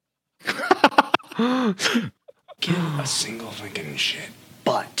doing? Give a single fucking shit.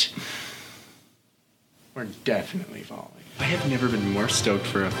 But we're definitely following. I have never been more stoked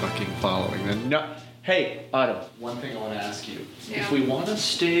for a fucking following than no. Hey, Otto, one thing I want to ask you. Yeah. If we want to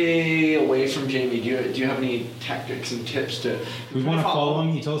stay away from Jamie, do you have any tactics and tips to... We want to follow him.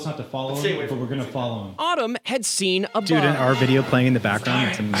 He told us not to follow Stay away him, but we're going to follow him. Autumn had seen a Dude, bug. and our video playing in the background,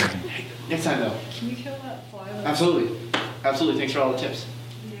 it's amazing. Next time, though. Can you kill that fly? Absolutely. Absolutely. Thanks for all the tips.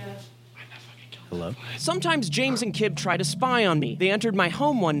 Hello? Sometimes James and Kib try to spy on me. They entered my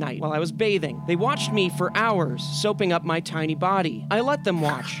home one night while I was bathing. They watched me for hours, soaping up my tiny body. I let them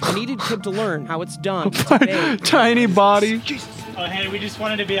watch. I needed Kib to learn how it's done. To bathe. Tiny body. Oh, hey, we just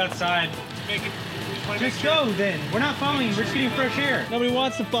wanted to be outside. Just go then. We're not following you. We're just getting fresh air. Nobody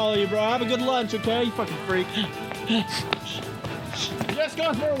wants to follow you, bro. Have a good lunch, okay? You fucking freak. Just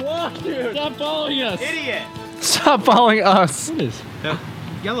going for a walk, dude. Stop following us. Idiot. Stop following us. What is? The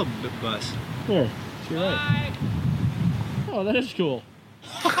yellow bus. Where? To your right. Oh, that is cool.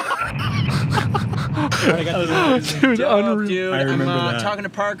 Dude, unreal. Dude, I remember I'm that. talking to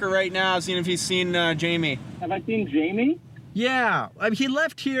Parker right now, seeing if he's seen Jamie. Have I seen Jamie? Yeah, he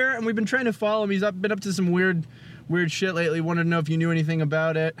left here, and we've been trying to follow him. He's been up to some weird shit lately. Wanted to know if you knew anything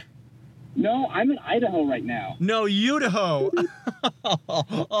about it. No, I'm in Idaho right now. No, Idaho.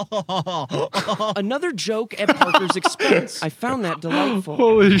 Another joke at Parker's expense. I found that delightful.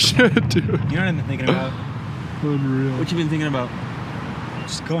 Holy shit, dude. You know what I've been thinking about? Unreal. What you been thinking about?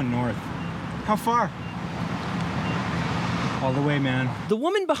 Just going north. How far? All the way, man. The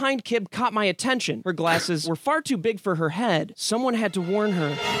woman behind Kib caught my attention. Her glasses were far too big for her head. Someone had to warn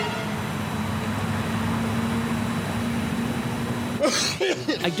her.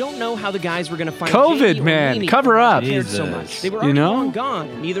 I don't know how the guys were going to find COVID, Jamie or man. Mimi Cover when up. they cared so Jesus. much. They were You already know? long gone,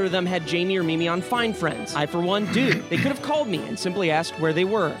 and neither of them had Jamie or Mimi on Find Friends. I, for one, do. They could have called me and simply asked where they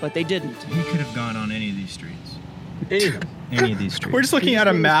were, but they didn't. We could have gone on any of these streets. Any of these streets. We're just looking at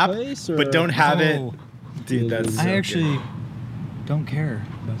a map, place, or- but don't have it. Oh. Dude, that's so I actually don't care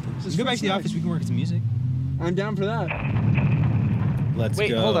about this. Let's go back to the office. We can work some music. I'm down for that. Let's Wait,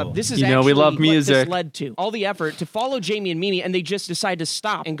 go. hold up. This is You know, actually we love what music. this led to. All the effort to follow Jamie and Mimi, and they just decide to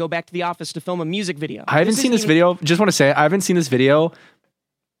stop and go back to the office to film a music video. I haven't seen this isn't video. Just want to say, I haven't seen this video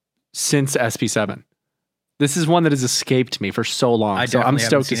since SP7. This is one that has escaped me for so long. I So I'm definitely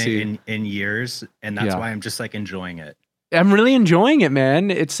stoked to haven't seen see. it in years, and that's Yeah. why I'm just like enjoying it. I'm really enjoying it,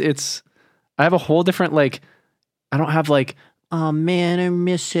 man. It's. I have a whole different like. I don't have like, oh man, I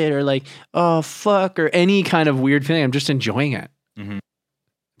miss it, or like, oh fuck, or any kind of weird feeling. I'm just enjoying it. Mhm.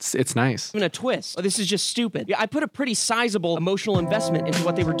 It's nice. even a twist. Oh, this is just stupid. Yeah, I put a pretty sizable emotional investment into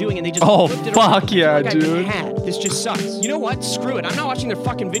what they were doing, and they just Oh, flipped it fuck around. I feel yeah, like I've been dude. had. This just sucks. You know what? Screw it. I'm not watching their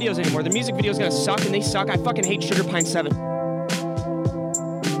fucking videos anymore. The music video's gonna suck, and they suck. I fucking hate Sugar Pine 7.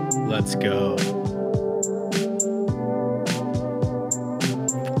 Let's go.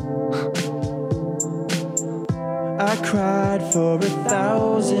 I cried for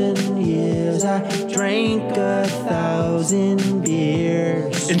 1,000 years. I drank 1,000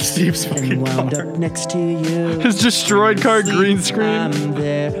 beers. And Steve's fucking and wound car. up next to you. His destroyed car green screen. I'm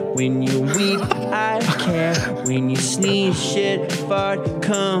there when you weep. I care when you sneeze, shit, fart,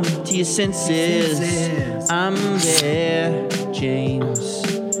 come to your senses. I'm there, James.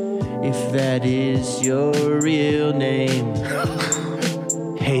 If that is your real name.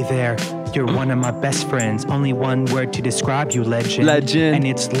 Hey there, you're one of my best friends. Only one word to describe you, legend. Legend. And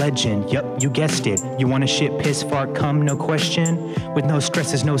it's legend. Yup, you guessed it. You wanna shit, piss, fart, come, no question. With no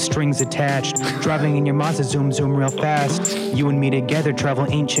stresses, no strings attached. Driving in your Mazda, zoom, zoom real fast. You and me together, travel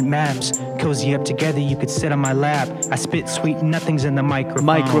ancient maps. Cozy up together, you could sit on my lap. I spit sweet nothings in the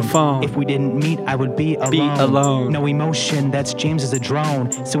microphone. If we didn't meet, I would be alone. No emotion, that's James is a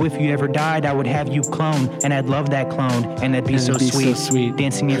drone. So if you ever died, I would have you cloned. And I'd love that clone, and that'd be so sweet.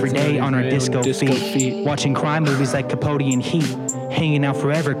 Dancing every day on our disco feet. Watching crime movies like Capote and Heat. Hanging out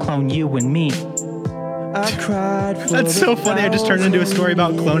forever, clone you and me. I cried for That's so funny. I just turned into a story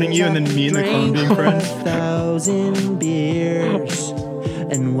about cloning you and then me and the clone being friends. 1,000 beers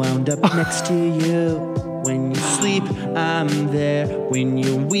and wound up next to you. When you sleep, I'm there. When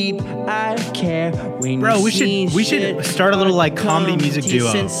you weep, I care. When Bro, you we should start a little like comedy music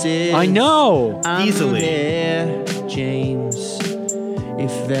duo. I know. Easily. There, James.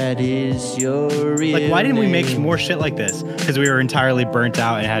 If that is your real Like, why didn't we make name. more shit like this? Because we were entirely burnt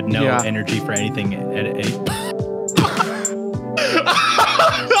out and had no energy for anything.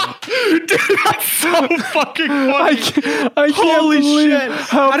 Dude, that's so fucking funny. I can't Holy believe shit.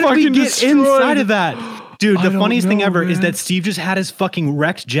 how did we fucking get destroyed. inside of that? Dude, I the don't funniest thing know, ever is man. that Steve just had his fucking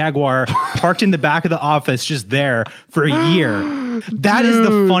wrecked Jaguar parked in the back of the office just there for a year. That is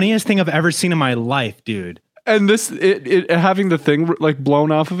the funniest thing I've ever seen in my life, dude. And this, it having the thing like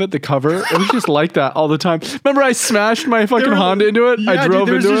blown off of it, the cover, it was just like that all the time. Remember, I smashed my fucking Honda into it. Yeah, I drove dude,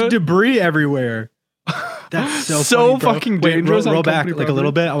 there was into just it. debris everywhere. That's so funny, bro. fucking Wait, dangerous. roll on back company like a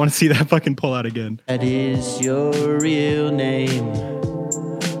little property. bit. I want to see that fucking pull out again. That is your real name.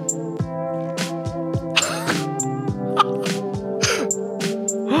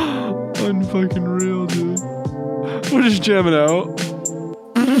 Unfucking real, dude. We're just jamming out.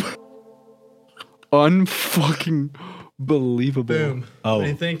 Unfucking believable. Boom. Oh, What do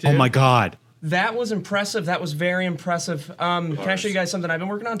you think, oh dude? my God. That was impressive. That was very impressive. Can I show you guys something I've been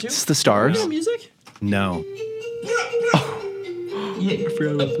working on too? It's the stars. You know music? No. I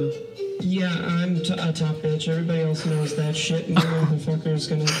forgot about this. Yeah, I'm a top bitch. Everybody else knows that shit. No motherfucker's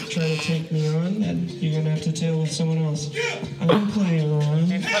gonna try to take me on, and you're gonna have to deal with someone else. I'm playing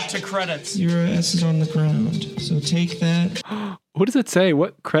along. And cut to credits. Your ass is on the ground, so take that. What does it say?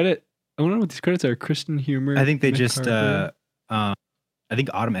 What credit? I don't know what these credits are. Christian humor. I think they Nick just, Carter. I think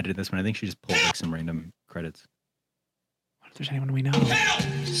Autumn edited this one. I think she just pulled like some random credits. What if there's anyone we know?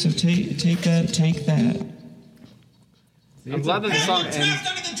 So take that. I'm glad that the song ends.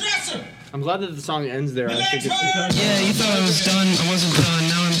 I'm glad that the song ends there. I think it's. Yeah, you thought I was done. I wasn't done.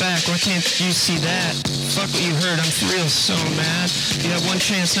 Now I'm back. Why can't you see that? Fuck what you heard. I'm for real so mad. You had one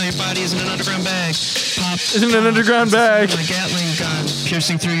chance. Now your body isn't an underground bag. Pop. Isn't an underground bag. My Gatling gun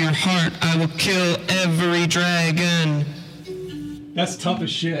piercing through your heart. I will kill every dragon. That's tough as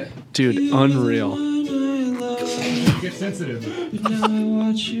shit. Dude, unreal. Get sensitive. Now I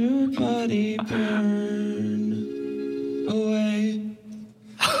watch your body burn away.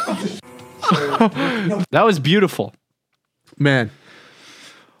 That was beautiful. Man.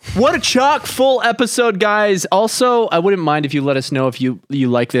 What a chock full episode, guys. Also, I wouldn't mind if you let us know if you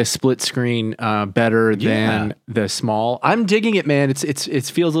like this split screen better than the small. I'm digging it, man. It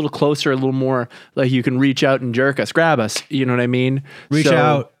feels a little closer, a little more like you can reach out and jerk us, grab us. You know what I mean? Reach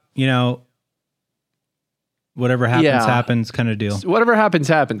out, you know, whatever happens, Yeah. happens kind of deal. Whatever happens,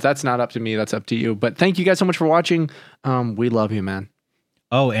 happens. That's not up to me. That's up to you. But thank you guys so much for watching. We love you, man.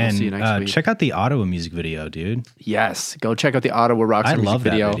 Oh, We'll and see you next week. check out the Ottawa music video, dude. Yes. Go check out the Ottawa Rockstar I music love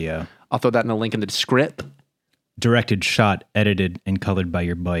that video. video. I'll throw that in a link in the script. Directed, shot, edited, and colored by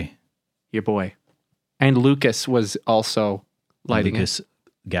your boy. Your boy. And Lucas was also lighting Lucas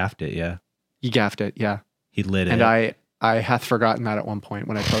gaffed it, yeah. He gaffed it, yeah. He lit it. And I hath forgotten that at one point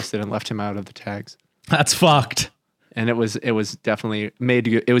when I posted and left him out of the tags. That's fucked. And it was definitely made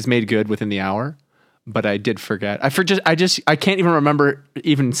good. It was made good within the hour, but I did forget. I can't even remember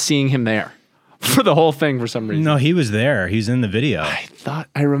even seeing him there for the whole thing for some reason. No, he was there. He's in the video.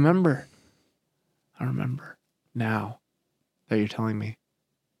 I remember now that you're telling me.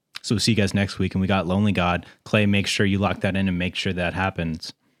 So we'll see you guys next week. And we got Lonely God. Clay, make sure you lock that in and make sure that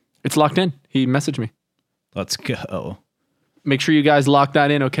happens. It's locked in. He messaged me. Let's go. Make sure you guys lock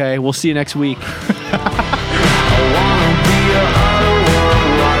that in, okay? We'll see you next week.